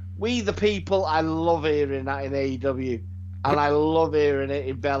 We the people, I love hearing that in AEW, and I love hearing it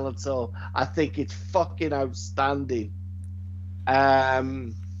in Bellator. I think it's fucking outstanding.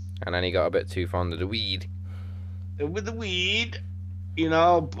 And then he got a bit too fond of the weed. With the weed,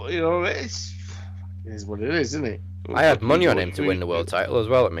 it's what it is, isn't it? I had money on him to win the world title as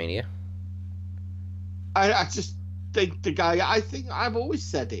well at Mania. I just think the guy. I think I've always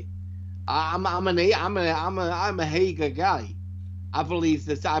said it. I'm a Hager guy. I believe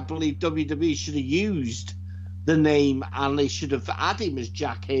WWE should have used the name and they should have had him as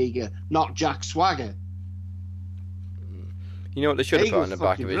Jack Hager, not Jack Swagger. You know what they should have put on the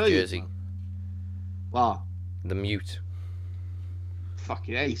back of his brilliant, jersey? Man. What? The mute.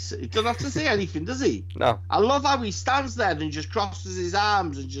 Fucking ace. He doesn't have to say anything, does he? No. I love how he stands there and just crosses his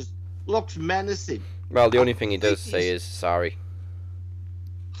arms and just looks menacing. Well, the only thing he does say is sorry.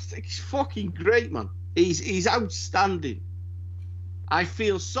 I think he's fucking great, man. He's outstanding. I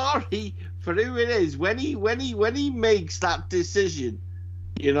feel sorry for who it is when he makes that decision,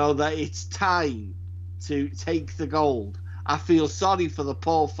 that it's time to take the gold. I feel sorry for the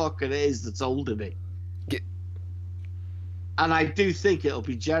poor fucker it is that's holding it. And I do think it'll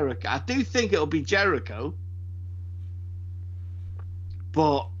be Jericho.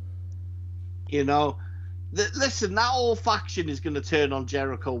 But, listen, that whole faction is going to turn on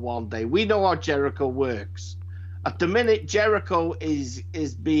Jericho one day. We know how Jericho works. At the minute, Jericho is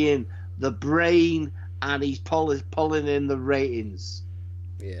being the brain and he's pulling in the ratings.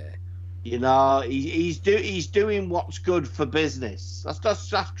 Yeah. He's doing what's good for business. That's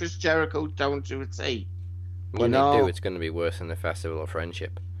Chris Jericho down to a T. When they do, it's going to be worse than the Festival of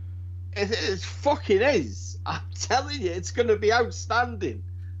Friendship. It fucking is. I'm telling you, it's going to be outstanding.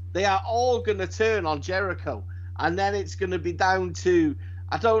 They are all going to turn on Jericho, and then it's going to be down to,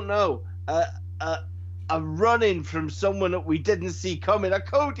 I don't know, a run-in from someone that we didn't see coming, a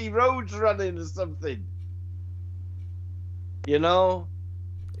Cody Rhodes run-in or something. Or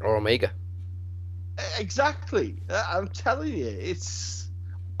Omega. Exactly. I'm telling you, it's...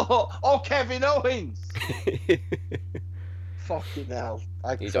 Oh, Kevin Owens. Fucking hell.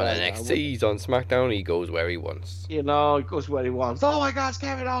 He's on NXT, he's on SmackDown, he goes where he wants. He goes where he wants. Oh my God, it's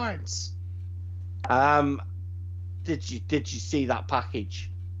Kevin Owens. Did you see that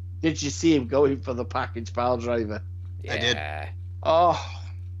package? Did you see him going for the package pile driver? Yeah. I did. Oh.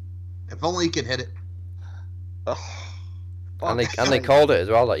 If only he could hit it. Oh. And they called it as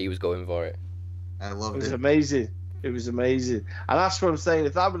well that he was going for it. I loved It was it. amazing. It was amazing. And that's what I'm saying.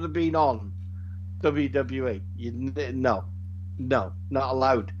 If that would have been on WWE, no, not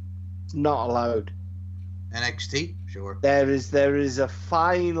allowed. It's not allowed. NXT, sure. There is a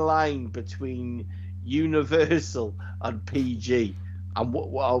fine line between Universal and PG, and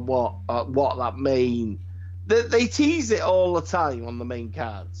what that mean. They tease it all the time on the main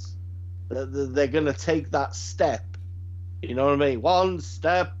cards. They're gonna take that step. You know what I mean? One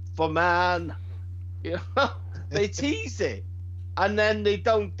step for man. They tease it, and then they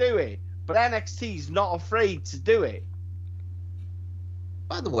don't do it. But NXT's not afraid to do it.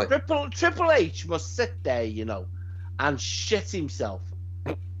 By the way, Triple H must sit there, and shit himself.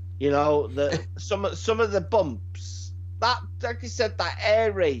 Some of the bumps. That, like you said, that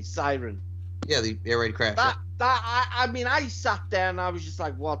air raid siren. yeah, the air raid crash. I sat there and I was just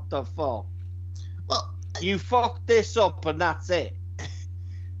like, what the fuck? Well, You fucked this up and that's it.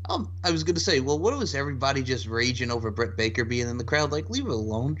 I was gonna say, well, what was everybody just raging over Britt Baker being in the crowd? Like, leave her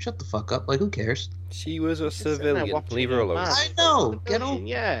alone. Shut the fuck up. Like, who cares? She was a Just sitting there civilian. watching Leave her it, alone. man. I know. Get on.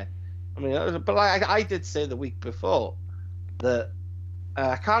 Yeah. I mean, but I did say the week before that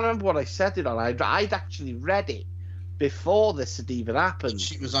I can't remember what I said it on. I'd actually read it before this had even happened.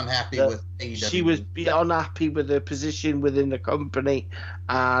 She was unhappy That with AEW. She was unhappy with her position within the company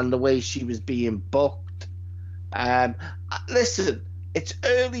and the way she was being booked. Listen, it's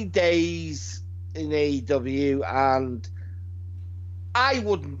early days in AEW, and I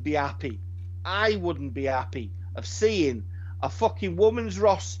wouldn't be happy. Of seeing a fucking women's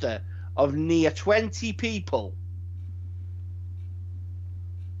roster of near 20 people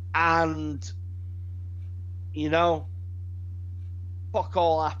and, fuck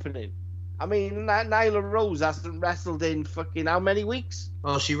all happening. I mean, Nyla Rose hasn't wrestled in fucking how many weeks?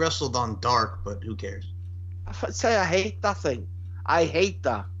 Well, she wrestled on Dark, but who cares? I'd say I hate that thing. I hate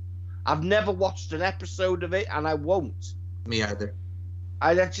that. I've never watched an episode of it, and I won't. Me either.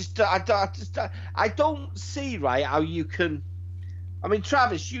 I don't see, right, how you can... I mean,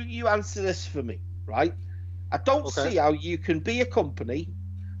 Travis, you answer this for me, right? I don't Okay. see how you can be a company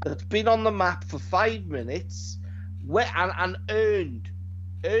that's been on the map for 5 minutes and earned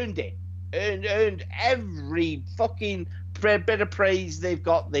it. Earned every fucking bit of praise they've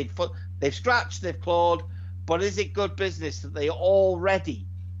got. They've scratched, they've clawed, but is it good business that they already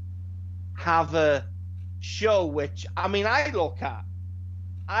have a show which, I mean, I look at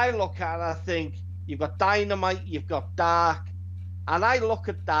and I think you've got Dynamite, you've got Dark, and I look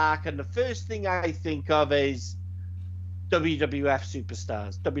at Dark and the first thing I think of is WWF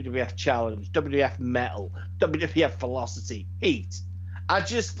Superstars, WWF Challenge, WWF Metal, WWF Velocity, Heat.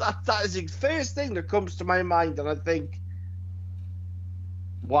 That is the first thing that comes to my mind, and I think,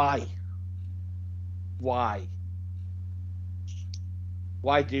 why? Why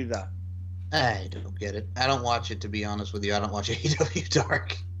do that? I don't get it. I don't watch it, to be honest with you. I don't watch AEW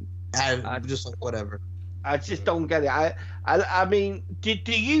Dark. I'm just like, whatever. I just don't get it. I mean, do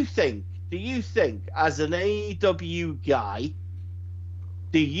you think as an AEW guy,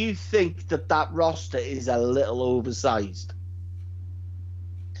 do you think that roster is a little oversized?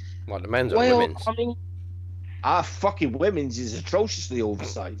 What, the men's or Well, women's? I mean, Our fucking women's is atrociously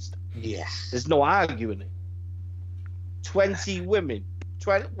oversized. Yeah. There's no arguing it. 20 women,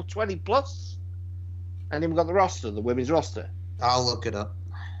 20 plus, and then we've got the women's roster. I'll look it up.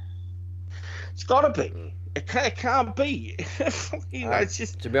 It's gotta be. It can't be. It's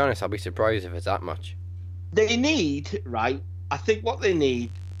just, To be honest, I'll be surprised if it's that much. they need, right? I think what they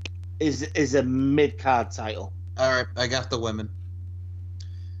need is a mid card title. All right, I got the women.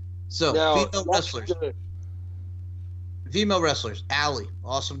 So, now, female wrestlers. Female wrestlers: Allie,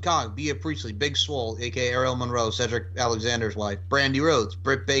 Awesome Kong, Bea Priestley, Big Swole, aka Ariel Monroe, Cedric Alexander's wife, Brandy Rhodes,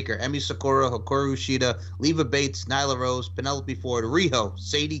 Britt Baker, Emi Sakura, Hikaru Shida, Leva Bates, Nyla Rose, Penelope Ford, Riho,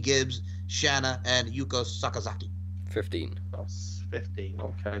 Sadie Gibbs, Shanna, and Yuko Sakazaki. 15. That's 15.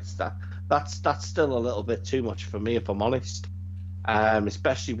 Okay, so that's still a little bit too much for me, if I'm honest.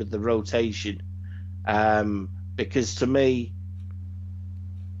 Especially with the rotation, because to me,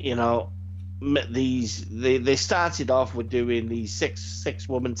 you know, they started off with doing these six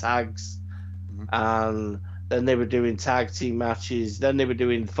woman tags, and then they were doing tag team matches, then they were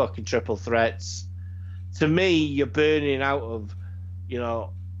doing fucking triple threats. To me, you're burning out of, you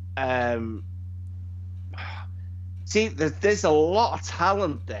know, see, there's a lot of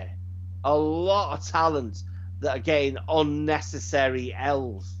talent there, a lot of talent that are getting unnecessary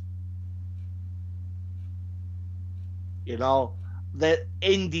L's. You know, the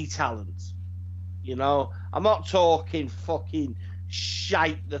indie talent. You know, I'm not talking fucking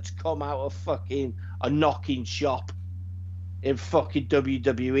shite that's come out of fucking a knocking shop in fucking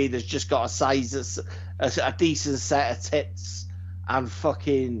WWE that's just got a decent set of tits and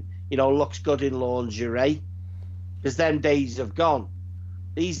fucking, you know, looks good in lingerie. Because them days have gone.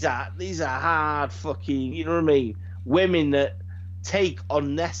 These are hard fucking, you know what I mean? Women that take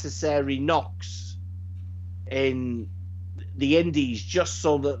unnecessary knocks in the indies just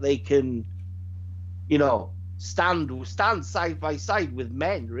so that they can, you know, stand side by side with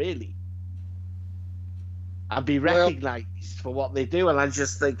men, really, and be recognized for what they do. And I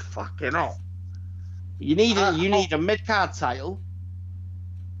just think, fucking hell, you need a mid card title.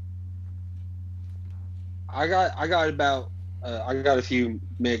 I got a few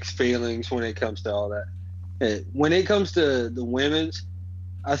mixed feelings when it comes to all that. When it comes to the women's,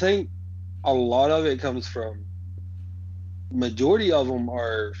 I think a lot of it comes from, majority of them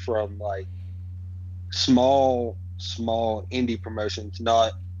are from like small indie promotions,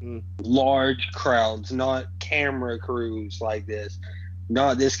 not large crowds, not camera crews like this,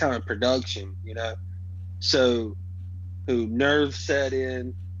 not this kind of production, you know. So who nerves set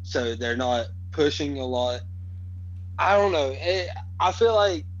in, so they're not pushing a lot. I don't know. I feel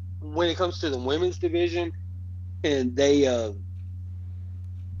like when it comes to the women's division, and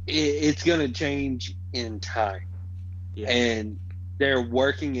it's gonna change in time. Yeah. And they're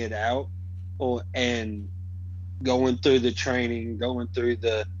working it out, and going through the training, going through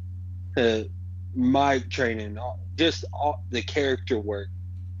the mic training, just all the character work,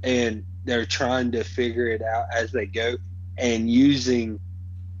 and they're trying to figure it out as they go, and using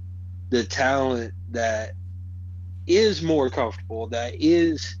the talent that is more comfortable, that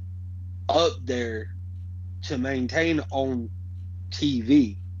is up there to maintain on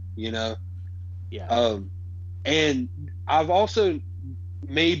TV, you know. Yeah. And I've also,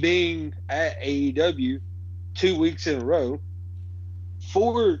 me being at AEW 2 weeks in a row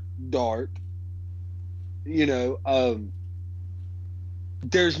for Dark, you know,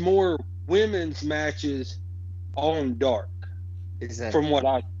 there's more women's matches on Dark from what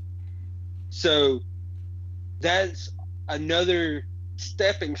I. So that's another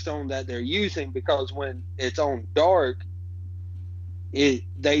stepping stone that they're using, because when it's on Dark,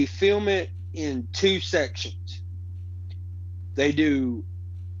 they film it in 2 sections. They do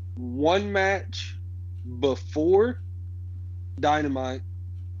one match before Dynamite,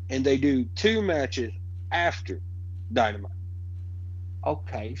 and they do 2 matches after Dynamite.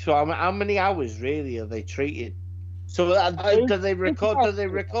 Okay, so how many hours really are they treating? So do they record? Do they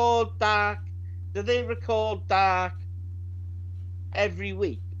record Dark? Do they record Dark every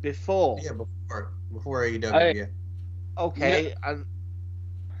week before? Yeah, before AEW. Yeah. Okay, Yeah. and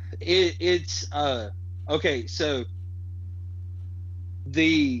It's okay. So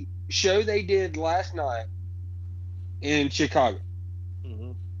the show they did last night in Chicago,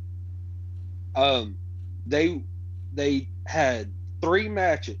 mhm. They had 3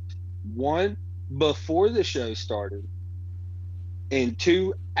 matches, 1 before the show started, and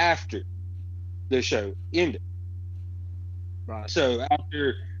 2 after the show ended. Right. So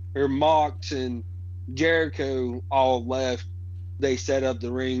after Mox and Jericho all left, they set up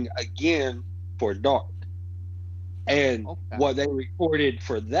the ring again for Dark. And Okay. what they recorded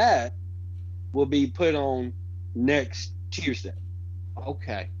for that will be put on next Tuesday.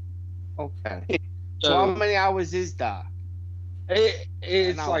 Okay. So how many hours is Dark?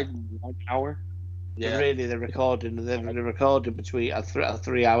 It's An hour. like 1 hour. Yeah. Really, they're recording between a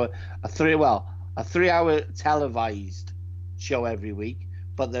 3 hour televised show every week,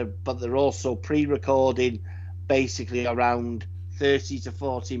 but they're also pre-recording basically around 30 to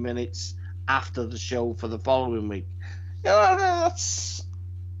 40 minutes after the show for the following week. That's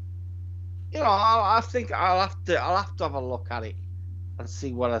I think I'll have to have a look at it and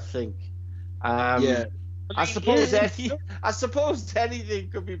see what I think. Yeah. I suppose anything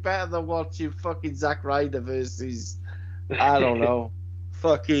could be better than watching fucking Zack Ryder versus I don't know.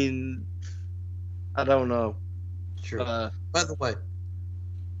 I don't know. Sure. By the way,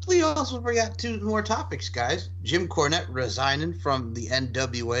 we also forgot 2 more topics, guys. Jim Cornette resigning from the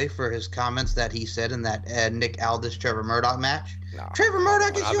NWA for his comments that he said in that Nick Aldis Trevor Murdoch match. No, Trevor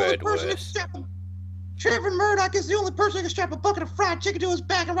Murdoch is I've the only heard person that worse. can strap a bucket of fried chicken to his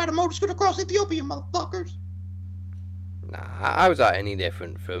back and ride a motor scooter across Ethiopia, motherfuckers. Nah, how's that any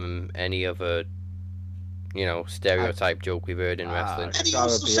different from any other, stereotype joke we've heard in wrestling? And he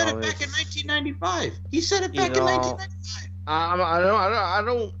Gotta also be said it honest. back in 1995. He said it back in 1995. I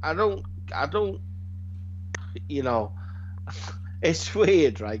don't. It's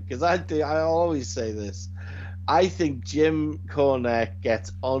weird, right? Because I always say this. I think Jim Cornette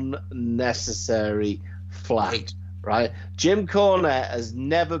gets unnecessary flack, right? Jim Cornette has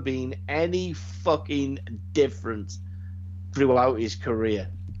never been any fucking different throughout his career.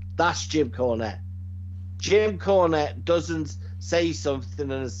 That's Jim Cornette. Jim Cornette doesn't say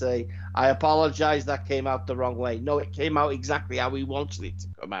something and say, I apologize, that came out the wrong way. No, it came out exactly how he wanted it to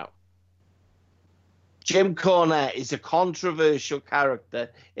come out. Jim Cornette is a controversial character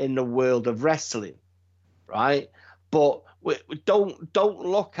in the world of wrestling, right? But we don't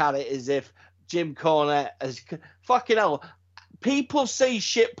look at it as if Jim Cornette is fucking hell. People say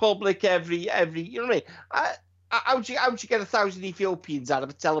shit public every you know what I mean? How'd you get 1,000 Ethiopians out of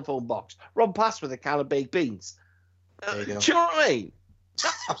a telephone box? Run past with a can of baked beans. There you go. Do you know what I mean?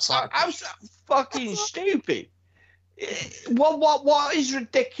 I'm sorry. I'm fucking stupid. What is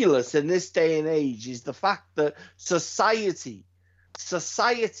ridiculous in this day and age is the fact that society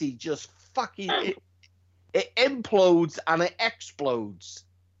just fucking it implodes and it explodes.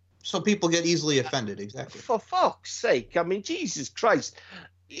 So people get easily offended, exactly. For fuck's sake, I mean, Jesus Christ.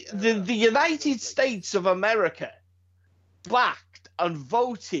 The United States of America backed and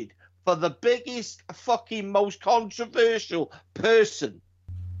voted for the biggest fucking most controversial person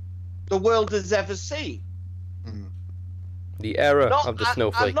the world has ever seen. The era of the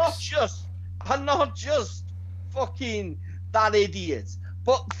snowflakes. And not just fucking that idiot,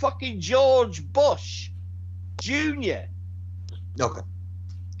 but fucking George Bush Jr. Okay.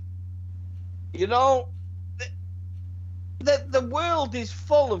 You know, the world is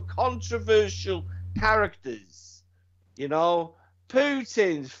full of controversial characters. You know,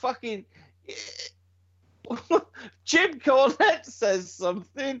 Putin's fucking Jim Cornette says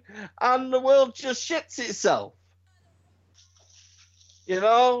something, and the world just shits itself. You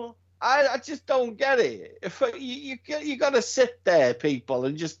know, I just don't get it. If you got to sit there, people,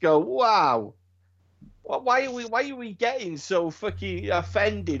 and just go, wow. Why are we getting so fucking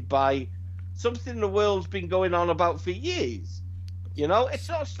offended by something the world's been going on about for years? You know, it's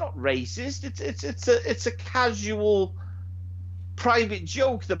not racist. It's a casual, private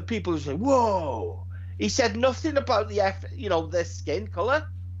joke that people say, whoa. He said nothing about their skin color.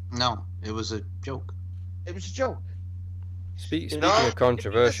 No, it was a joke. It was a joke. Speaking of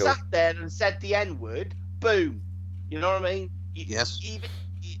controversial, If you sat there and said the N word, boom. You know what I mean? Yes. Even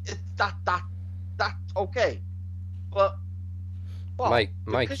that's okay. But what? Mike,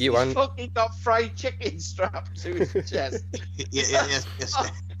 Because you he's and fucking got fried chicken strapped to his chest. Yes.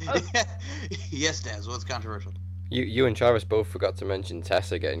 Yes, Daz. What's controversial? you and Travis both forgot to mention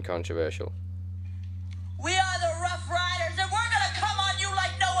Tessa getting controversial. We are the Rough Riders, and we're gonna come on you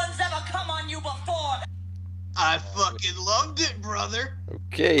like no one's ever come on you before. I fucking loved it, brother.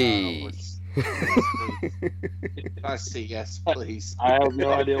 Okay. I see, yes, please. I have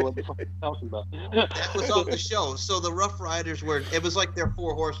no idea what the fuck you're talking about. That was off the show. So the Rough Riders it was like their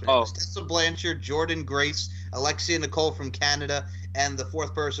four horsemen. It was Tessa Blanchard, Jordan Grace, Alexia Nicole from Canada, and the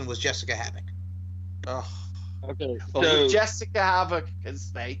fourth person was Jessica Havoc. Oh. Okay, Well, so Jessica Havoc can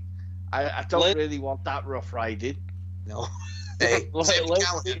stay. I don't really want that rough riding. No. Hey, Sam let's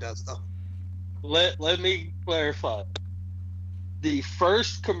Callahan see. does, though. let me clarify. The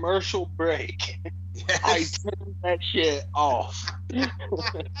first commercial break, I Yes. turned that shit off.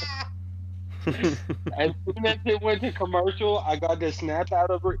 As soon as it went to commercial, I got to snap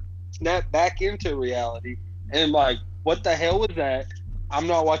back into reality, and like, what the hell was that? I'm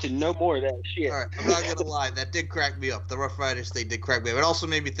not watching no more of that shit. All right, I'm not gonna lie, that did crack me up. The Rough Riders, they did crack me up. It also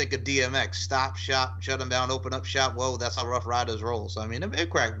made me think of DMX. Stop, shop, shut them down, open up shop. Whoa, that's how Rough Riders roll. So I mean, it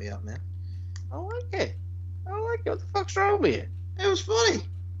cracked me up, man. I like it. What the fuck's wrong with you? It was funny.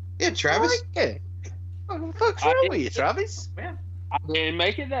 Yeah, Travis. I like it. What the fuck's wrong with you, Travis? Man, I didn't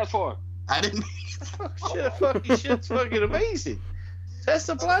make it that far. I didn't. shit's fucking amazing.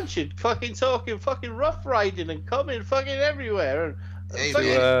 Tessa Blanchard fucking talking fucking rough riding and coming fucking everywhere. And Hey,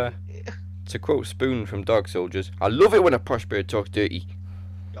 fucking- To quote Spoon from Dog Soldiers, I love it when a posh bird talks dirty.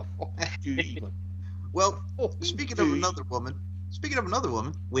 Well, speaking of another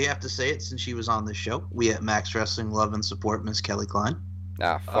woman, we have to say it since she was on this show. We at Max Wrestling love and support Miss Kelly Klein.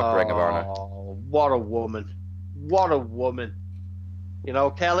 Ah, fuck Ring of Honor. Oh, what a woman. What a woman. You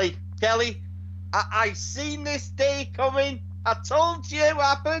know, Kelly, I seen this day coming. I told you it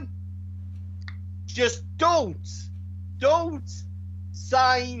happened. Just don't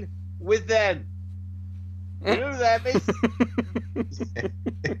sign with them. You know that is?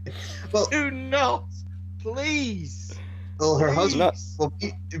 Well, Do not, please. well, her Please. husband. Well,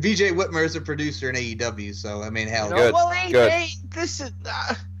 BJ Whitmer is a producer in AEW, so I mean, hell. You know, Good, well, good. Listen,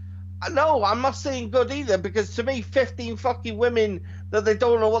 no, I'm not saying good either, because to me, 15 fucking women that they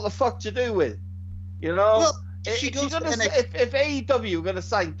don't know what the fuck to do with. You know? Well, if, she goes to if AEW are going to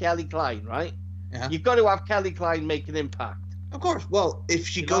sign Kelly Klein, right? Yeah. You've got to have Kelly Klein make an impact. Of course. Well, if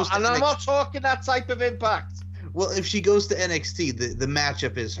she You know? goes to And I'm NXT, not talking that type of impact. well, if she goes to NXT, the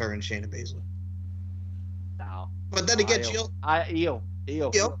matchup is her and Shayna Baszler. No. But then again, she'll.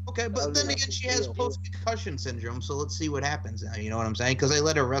 Okay, but Oh, then yeah, again, she has Io. post-concussion syndrome, so let's see what happens now. You know what I'm saying? Because they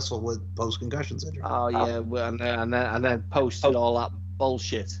let her wrestle with post-concussion syndrome. Oh, yeah, well, and then posted all that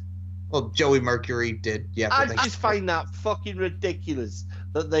bullshit. Well, Joey Mercury did. Yeah, I but they- just find that fucking ridiculous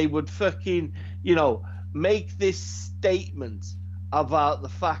that they would fucking, make this statement about the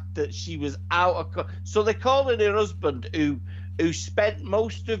fact that she was out of. So they're calling her husband, who spent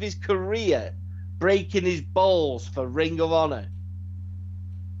most of his career breaking his balls for Ring of Honor.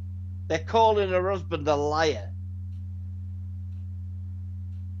 They're calling her husband a liar.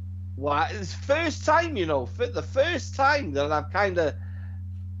 Why? It's the first time, the first time that I've kind of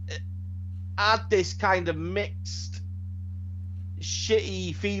had this kind of mixed,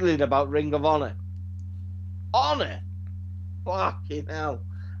 shitty feeling about Ring of Honor. Honor? Fucking hell.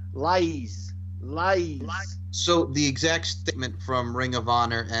 Lies. So the exact statement from Ring of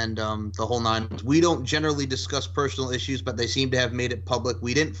Honor and the whole nine. We don't generally discuss personal issues, but they seem to have made it public.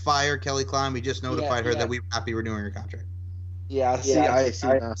 We didn't fire Kelly Klein. We just notified her that we would not be renewing her contract. Yeah, I see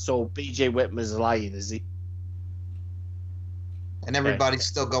that. So BJ Whitmer's lying, is he? And everybody's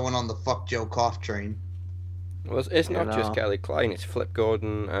still going on the fuck Joe Koff train. Well, it's not just know. Kelly Klein, it's Flip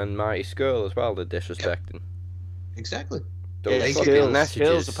Gordon and Marty Skrull as well, they're disrespecting. Exactly. Those Yeah, fucking Skill's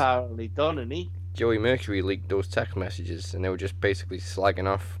messages. apparently done, isn't he? Joey Mercury leaked those text messages, and they were just basically slagging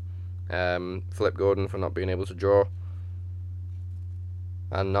off Flip Gordon for not being able to draw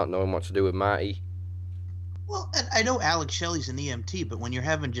and not knowing what to do with Marty. Well, and I know Alex Shelley's an EMT, but when you're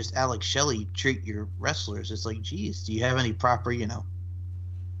having just Alex Shelley treat your wrestlers, it's like, geez, do you have any proper, Let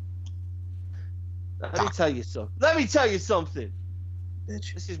me tell you something.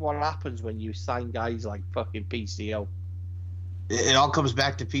 bitch? This is what happens when you sign guys like fucking PCO. It all comes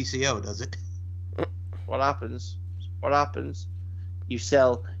back to PCO, does it? What happens? You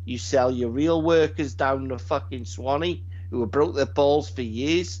sell your real workers down to fucking Swanee, who have broke their balls for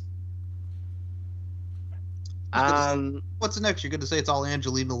years. And what's next? You're going to say it's all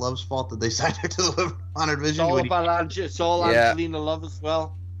Angelina Love's fault that they signed her to the Women's Honor it's Division? all about it's all Angelina Love as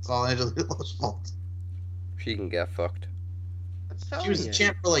well. It's all Angelina Love's fault. She can get fucked. She was the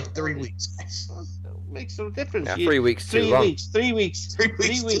champ for like 3 weeks. Makes no difference. Yeah, 3 weeks too long. 3 weeks. 3 weeks.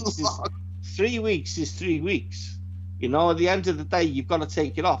 3 weeks too long. 3 weeks is 3 weeks. You know, at the end of the day, you've got to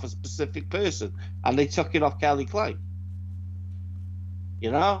take it off a specific person, and they took it off Kelly Klein.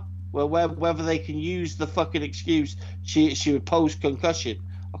 You know, well, whether they can use the fucking excuse she would post concussion.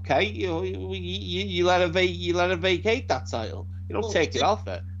 Okay, you let her vacate that title. You don't take it off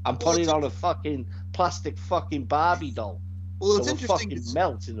her and put it on a fucking plastic fucking Barbie doll. Well, it's so interesting. Fucking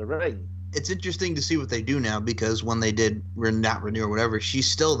melt in the ring. It's interesting to see what they do now, because when they did not renew or whatever, she's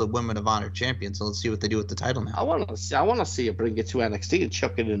still the Women of Honor champion. So let's see what they do with the title now. I want to see her bring it to NXT and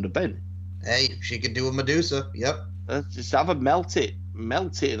chuck it in the bin. Hey, she could do a Medusa. Yep. Just have her melt it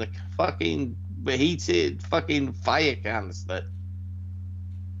in a fucking heated fucking fire canister.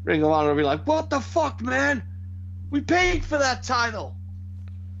 Ring of Honor will be like, what the fuck, man? We paid for that title.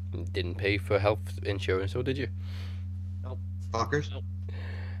 Didn't pay for health insurance, or did you? Nope. Fuckers. Nope.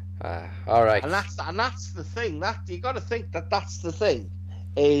 All right. And that's the thing. That you got to think that's the thing,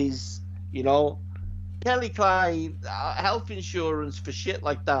 is, you know, Kelly Klein health insurance for shit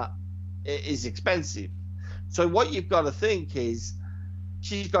like that is expensive. So what you've got to think is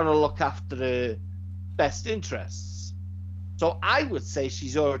she's going to look after the best interests. So I would say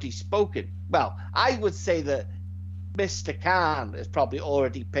she's already spoken. Well, I would say that Mr. Khan has probably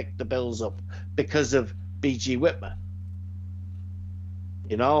already picked the bills up because of BG Whitmer.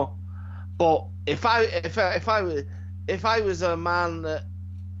 You know, but if I was a man that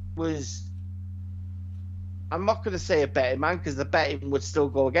was, I'm not going to say a betting man, because the betting would still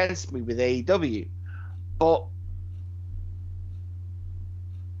go against me with AEW, but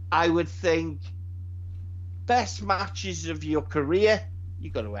I would think best matches of your career, you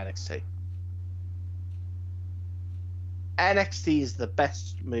go to NXT. NXT is the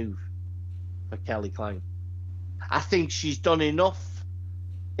best move for Kelly Klein. I think she's done enough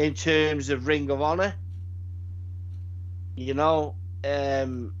in terms of Ring of Honor. You know,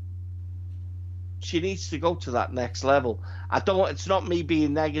 she needs to go to that next level. It's not me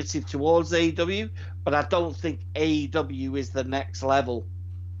being negative towards AEW, but I don't think AEW is the next level.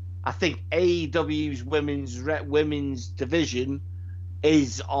 I think AEW's women's division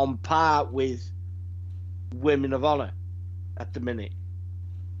is on par with Women of Honor at the minute.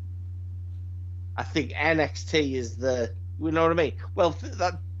 I think NXT is you know what I mean? Well,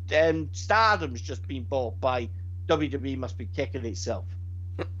 that Stardom's just been bought by WWE. Must be kicking itself.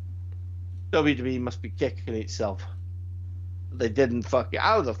 WWE must be kicking itself. They didn't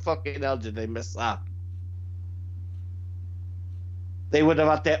how the fucking hell did they miss that? They would have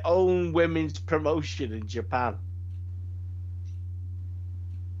had their own women's promotion in Japan.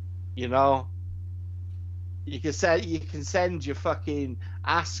 You know, you can send your fucking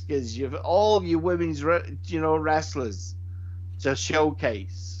Asukas, all your women's wrestlers to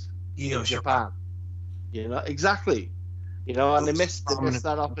showcase in Japan. You know, exactly. You know, and they missed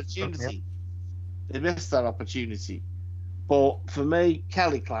that opportunity. They missed that opportunity. But for me,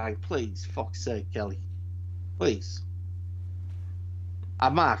 Kelly Klein, please, fuck's sake, Kelly, please.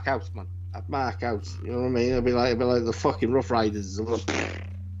 I'd mark out, man. I'd mark out. You know what I mean? It'd be like the fucking Rough Riders.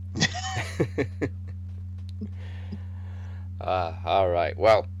 All right.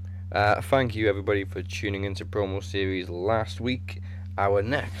 Well, thank you everybody for tuning into promo series last week. Our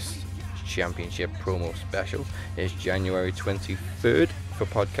next championship promo special is January 23rd for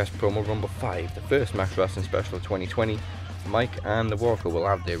Podcast Promo Rumble 5, the first Max Wrestling special of 2020. Mike and the Walker will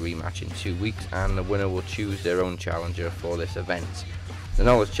have their rematch in 2 weeks, and the winner will choose their own challenger for this event. The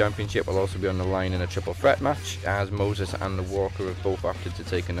Knowledge Championship will also be on the line in a triple threat match, as Moses and the Walker have both opted to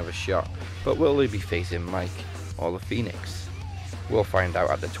take another shot. But will they be facing Mike or the Phoenix? We'll find out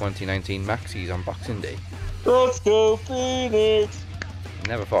at the 2019 Maxis on Boxing Day. Let's go Phoenix!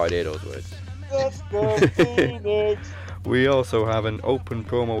 Never thought I'd hear those words. Let's go Phoenix! We also have an open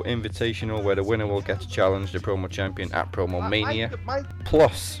promo invitational where the winner will get to challenge the promo champion at Promo Mania.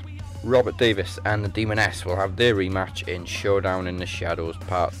 Plus, Robert Davis and the Demoness will have their rematch in Showdown in the Shadows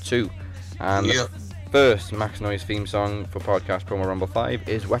Part 2. And the first Max Noise theme song for Podcast Promo Rumble 5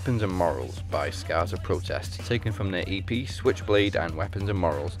 is Weapons and Morals by Scars of Protest, taken from their EP Switchblade and Weapons and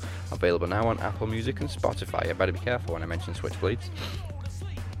Morals, available now on Apple Music and Spotify. I better be careful when I mention Switchblades.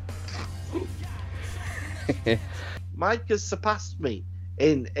 Mike has surpassed me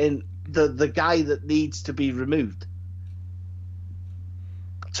in the guy that needs to be removed.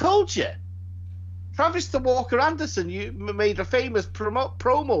 I told you. Travis the Walker Anderson, you made a famous promo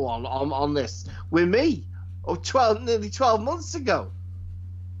on this with me nearly 12 months ago.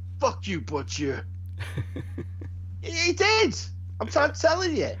 Fuck you, Butcher. He did. I'm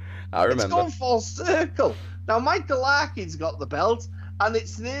telling you. I remember. It's gone full circle. Now, Michael Larkin's got the belt, and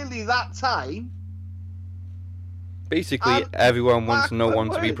it's nearly that time. Basically, And everyone wants mark no my one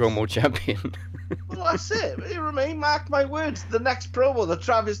to be words. promo champion. Well, that's it. You remain, mark my words. The next promo that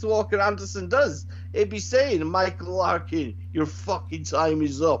Travis Walker Anderson does, he'd be saying, Michael Larkin, your fucking time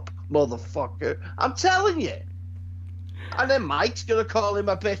is up, motherfucker. I'm telling you. And then Mike's going to call him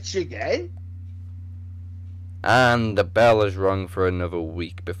a bitch again. And the bell is rung for another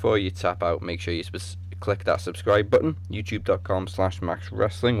week. Before you tap out, make sure you click that subscribe button. YouTube.com/Max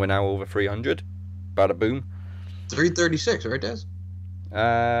Wrestling. We're now over 300. Bada boom. 336, right, Des?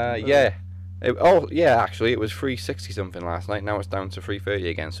 Yeah. Actually, it was 360 something last night. Now it's down to 330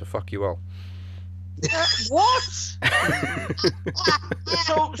 again. So fuck you all. What?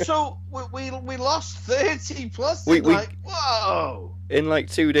 so we lost 30 plus. We- Like, whoa. In like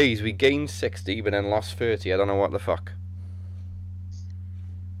 2 days, we gained 60, but then lost 30. I don't know what the fuck.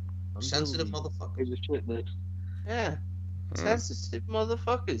 Sensitive motherfucker. Here's the shit, man. Yeah. Sensitive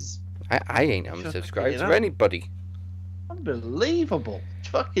motherfuckers. I ain't Fucking unsubscribed to hell. anybody. Unbelievable.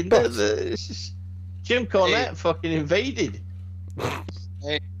 Fucking But- Jim Cornette fucking invaded.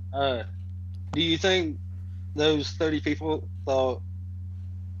 Do you think those 30 people thought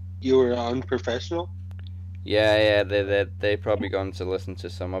you were unprofessional? Yeah, they probably gone to listen to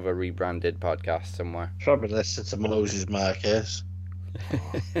some other rebranded podcast somewhere. Probably listen to Moses Marquez.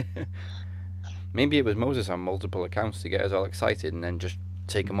 Maybe it was Moses on multiple accounts to get us all excited and then just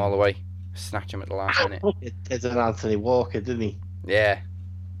take them all away, snatch them at the last minute. It did an Anthony Walker, didn't he? Yeah.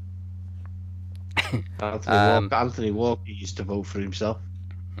 Anthony Walker used to vote for himself.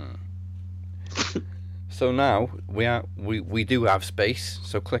 So now we do have space.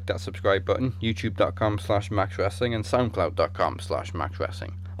 So click that subscribe button. YouTube.com/Max Wrestling and SoundCloud.com/Max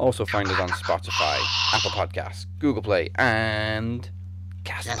Wrestling. Also find us on Spotify, Apple Podcasts, Google Play, and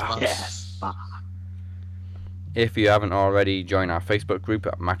Castbox. Yes. If you haven't already, join our Facebook group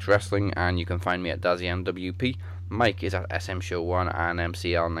at Max Wrestling, and you can find me at DazzyMWP. Mike is at SM Show 1 and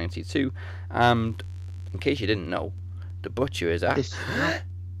MCL92. And in case you didn't know, the Butcher is at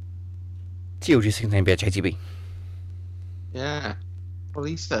TOG69BHITB. Yeah. Well,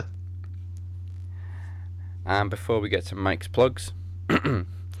 he said. And before we get to Mike's plugs,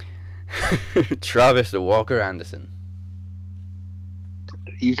 Travis the Walker Anderson.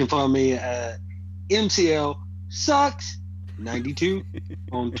 You can find me at MCL-Sucks92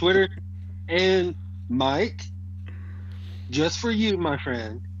 on Twitter. And Mike, just for you, my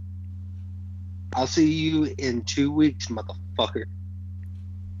friend, I'll see you in 2 weeks, motherfucker.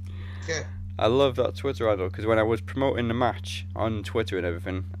 Okay. I love that Twitter handle because when I was promoting the match on Twitter and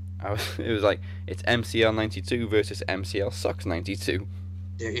everything, it was like, it's MCL92 versus MCL Sucks 92.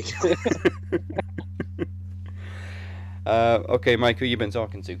 There you go. Okay, Mike, who you been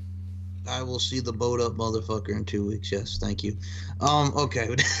talking to? I will see the boat up motherfucker in 2 weeks. Yes, thank you.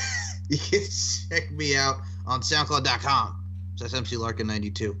 Okay. You can check me out on SoundCloud.com. That's MC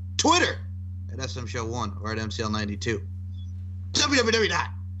Larkin92. Twitter at SM Show 1 or at MCL92.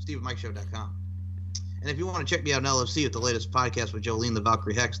 www.StephenMikeShow.com. And if you want to check me out in LFC with the latest podcast with Jolene the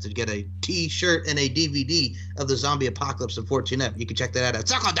Valkyrie Hex to get a t-shirt and a DVD of the Zombie Apocalypse in 14F, you can check that out at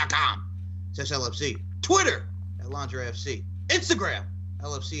SoundCloud.com. Says LFC. Twitter at Lingerie FC. Instagram,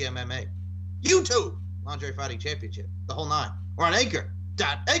 LFC MMA. YouTube, Lingerie Fighting Championship. The whole nine. We're on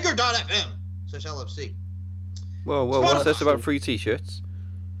Anchor.fm. Says LFC. Whoa, what's this about free t-shirts?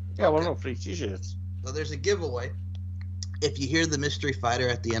 Yeah, well, no free t-shirts. So there's a giveaway. If you hear the mystery fighter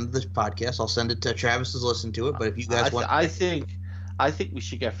at the end of this podcast, I'll send it to Travis to listen to it. But if you guys want, I think we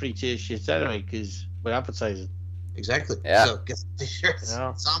should get free t-shirts anyway because we're advertising. exactly. Yeah. So get the t-shirts.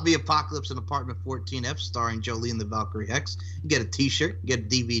 Yeah. Zombie Apocalypse in Apartment 14F, starring Jolene the Valkyrie Hex. You get a T-shirt, you get a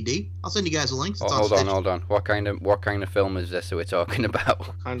DVD. I'll send you guys a link. It's Oh, hold Stitcher. on. What kind of film is this that we're talking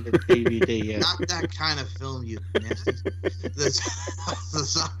about? Kind of DVD, yeah. Not that kind of film, you nasty. The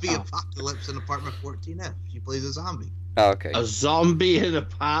Zombie Apocalypse in Apartment 14F. She plays a zombie. Oh, okay. A zombie in an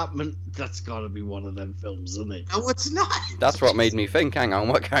apartment. That's got to be one of them films, isn't it? No, it's not. That's what made me think. Hang on,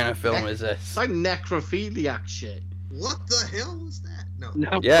 what kind of film is It's this? like necrophiliac shit. What the hell was that? No.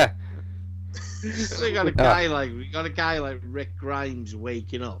 No. Yeah. We got a guy like Rick Grimes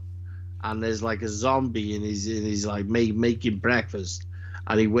waking up, and there's like a zombie and he's like making breakfast,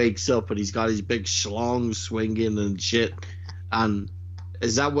 and he wakes up and he's got his big schlong swinging and shit. And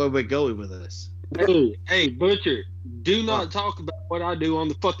is that where we're going with this? Hey, Butcher, do not talk about what I do on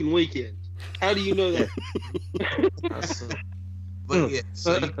the fucking weekend. How do you know that? But yeah,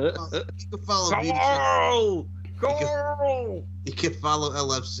 so you can follow me. You can follow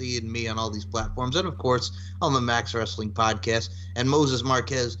LFC and me on all these platforms, and of course on the Max Wrestling Podcast. And Moses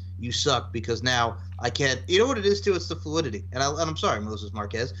Marquez, you suck because now I can't. You know what it is too? It's the fluidity, and I'm sorry, Moses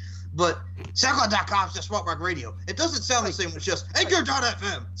Marquez, but SoundCloud.com / Smart Rock Radio. It doesn't sound the same. It's just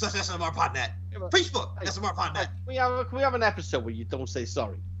Anchor.fm / SMRPodNet. Facebook SMRPodNet. Can we have an episode where you don't say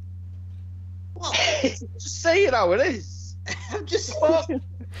sorry? Well, just say it how it is. I'm just Fuck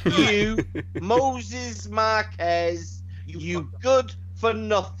you, Moses Marquez. You good for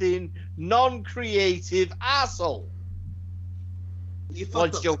nothing, non-creative asshole. You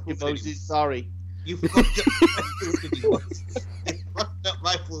One fucked joking, up Moses. Sorry. You fucked up my fluidity. You fucked up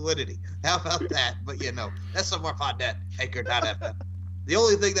my fluidity. How about that? But you know, SMRPodNet, Anchor.fm. The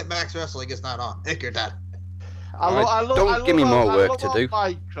only thing that Max Wrestling is not on, Anchor.fm. Don't give me more work to do.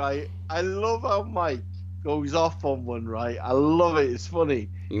 Mike, right? I love how Mike goes off on one, right? I love it. It's funny.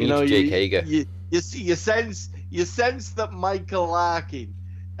 You know, Jake Hager. You see, you sense that Michael Larkin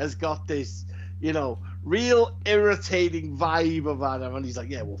has got this, real irritating vibe about him, and he's like,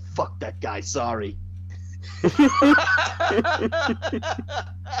 "Yeah, well, fuck that guy. Sorry."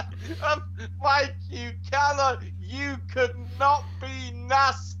 Mike, you could not be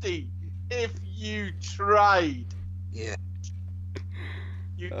nasty if you tried. Yeah.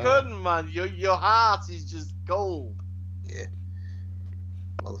 You couldn't, man. Your heart is just gold. Yeah.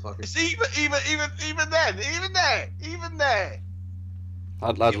 Motherfucker. See, even there.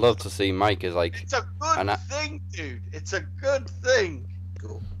 I'd love to see Mike as like. It's a good thing, dude. It's a good thing.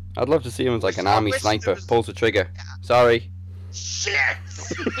 Cool. I'd love to see him as like an army sniper. Pulls the trigger. Sorry. Shit.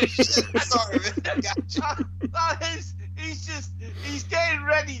 Sorry, man. Gotcha. He's getting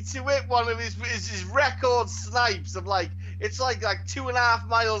ready to hit one of his record snipes of it's like 2.5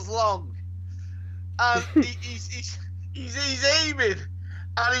 miles long, and he's aiming,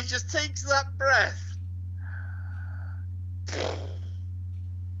 and he just takes that breath,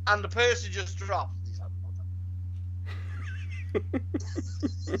 and the person just drops. He's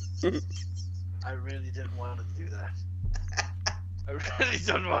like, I really didn't want to do that. I really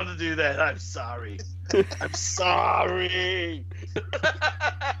don't want to do that. I'm sorry. I'm sorry.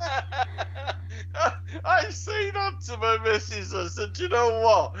 I say that to my missus. I said, you know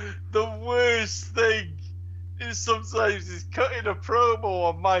what? The worst thing is sometimes cutting a promo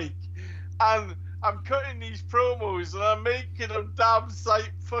on Mike. And I'm cutting these promos and I'm making them damn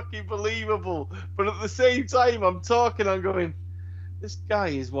sight fucking believable. But at the same time, I'm going, this guy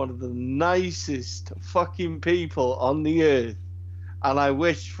is one of the nicest fucking people on the earth. And I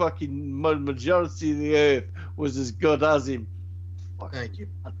wish fucking majority of the earth was as good as him. Thank you.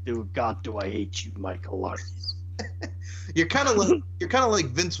 God, do I hate you, Michael Larkin. You're kind of like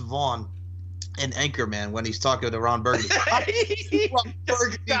Vince Vaughn in Anchorman when he's talking to Ron Burgundy. Ron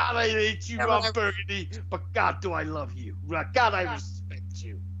Burgundy. God, I hate you, Ron Burgundy. But God, do I love you. God, I respect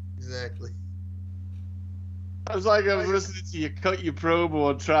you. Exactly. I was listening to you cut your promo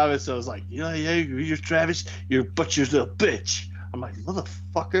on Travis. I was like, you're Travis. You're a butcher's little bitch. I'm like,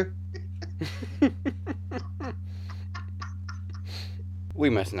 motherfucker. We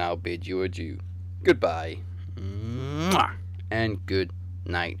must now bid you adieu. Goodbye. Mwah. And good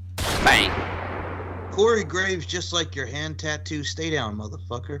night. Bang. Corey Graves, just like your hand tattoo. Stay down,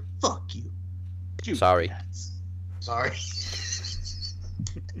 motherfucker. Fuck you. Sorry. Sorry.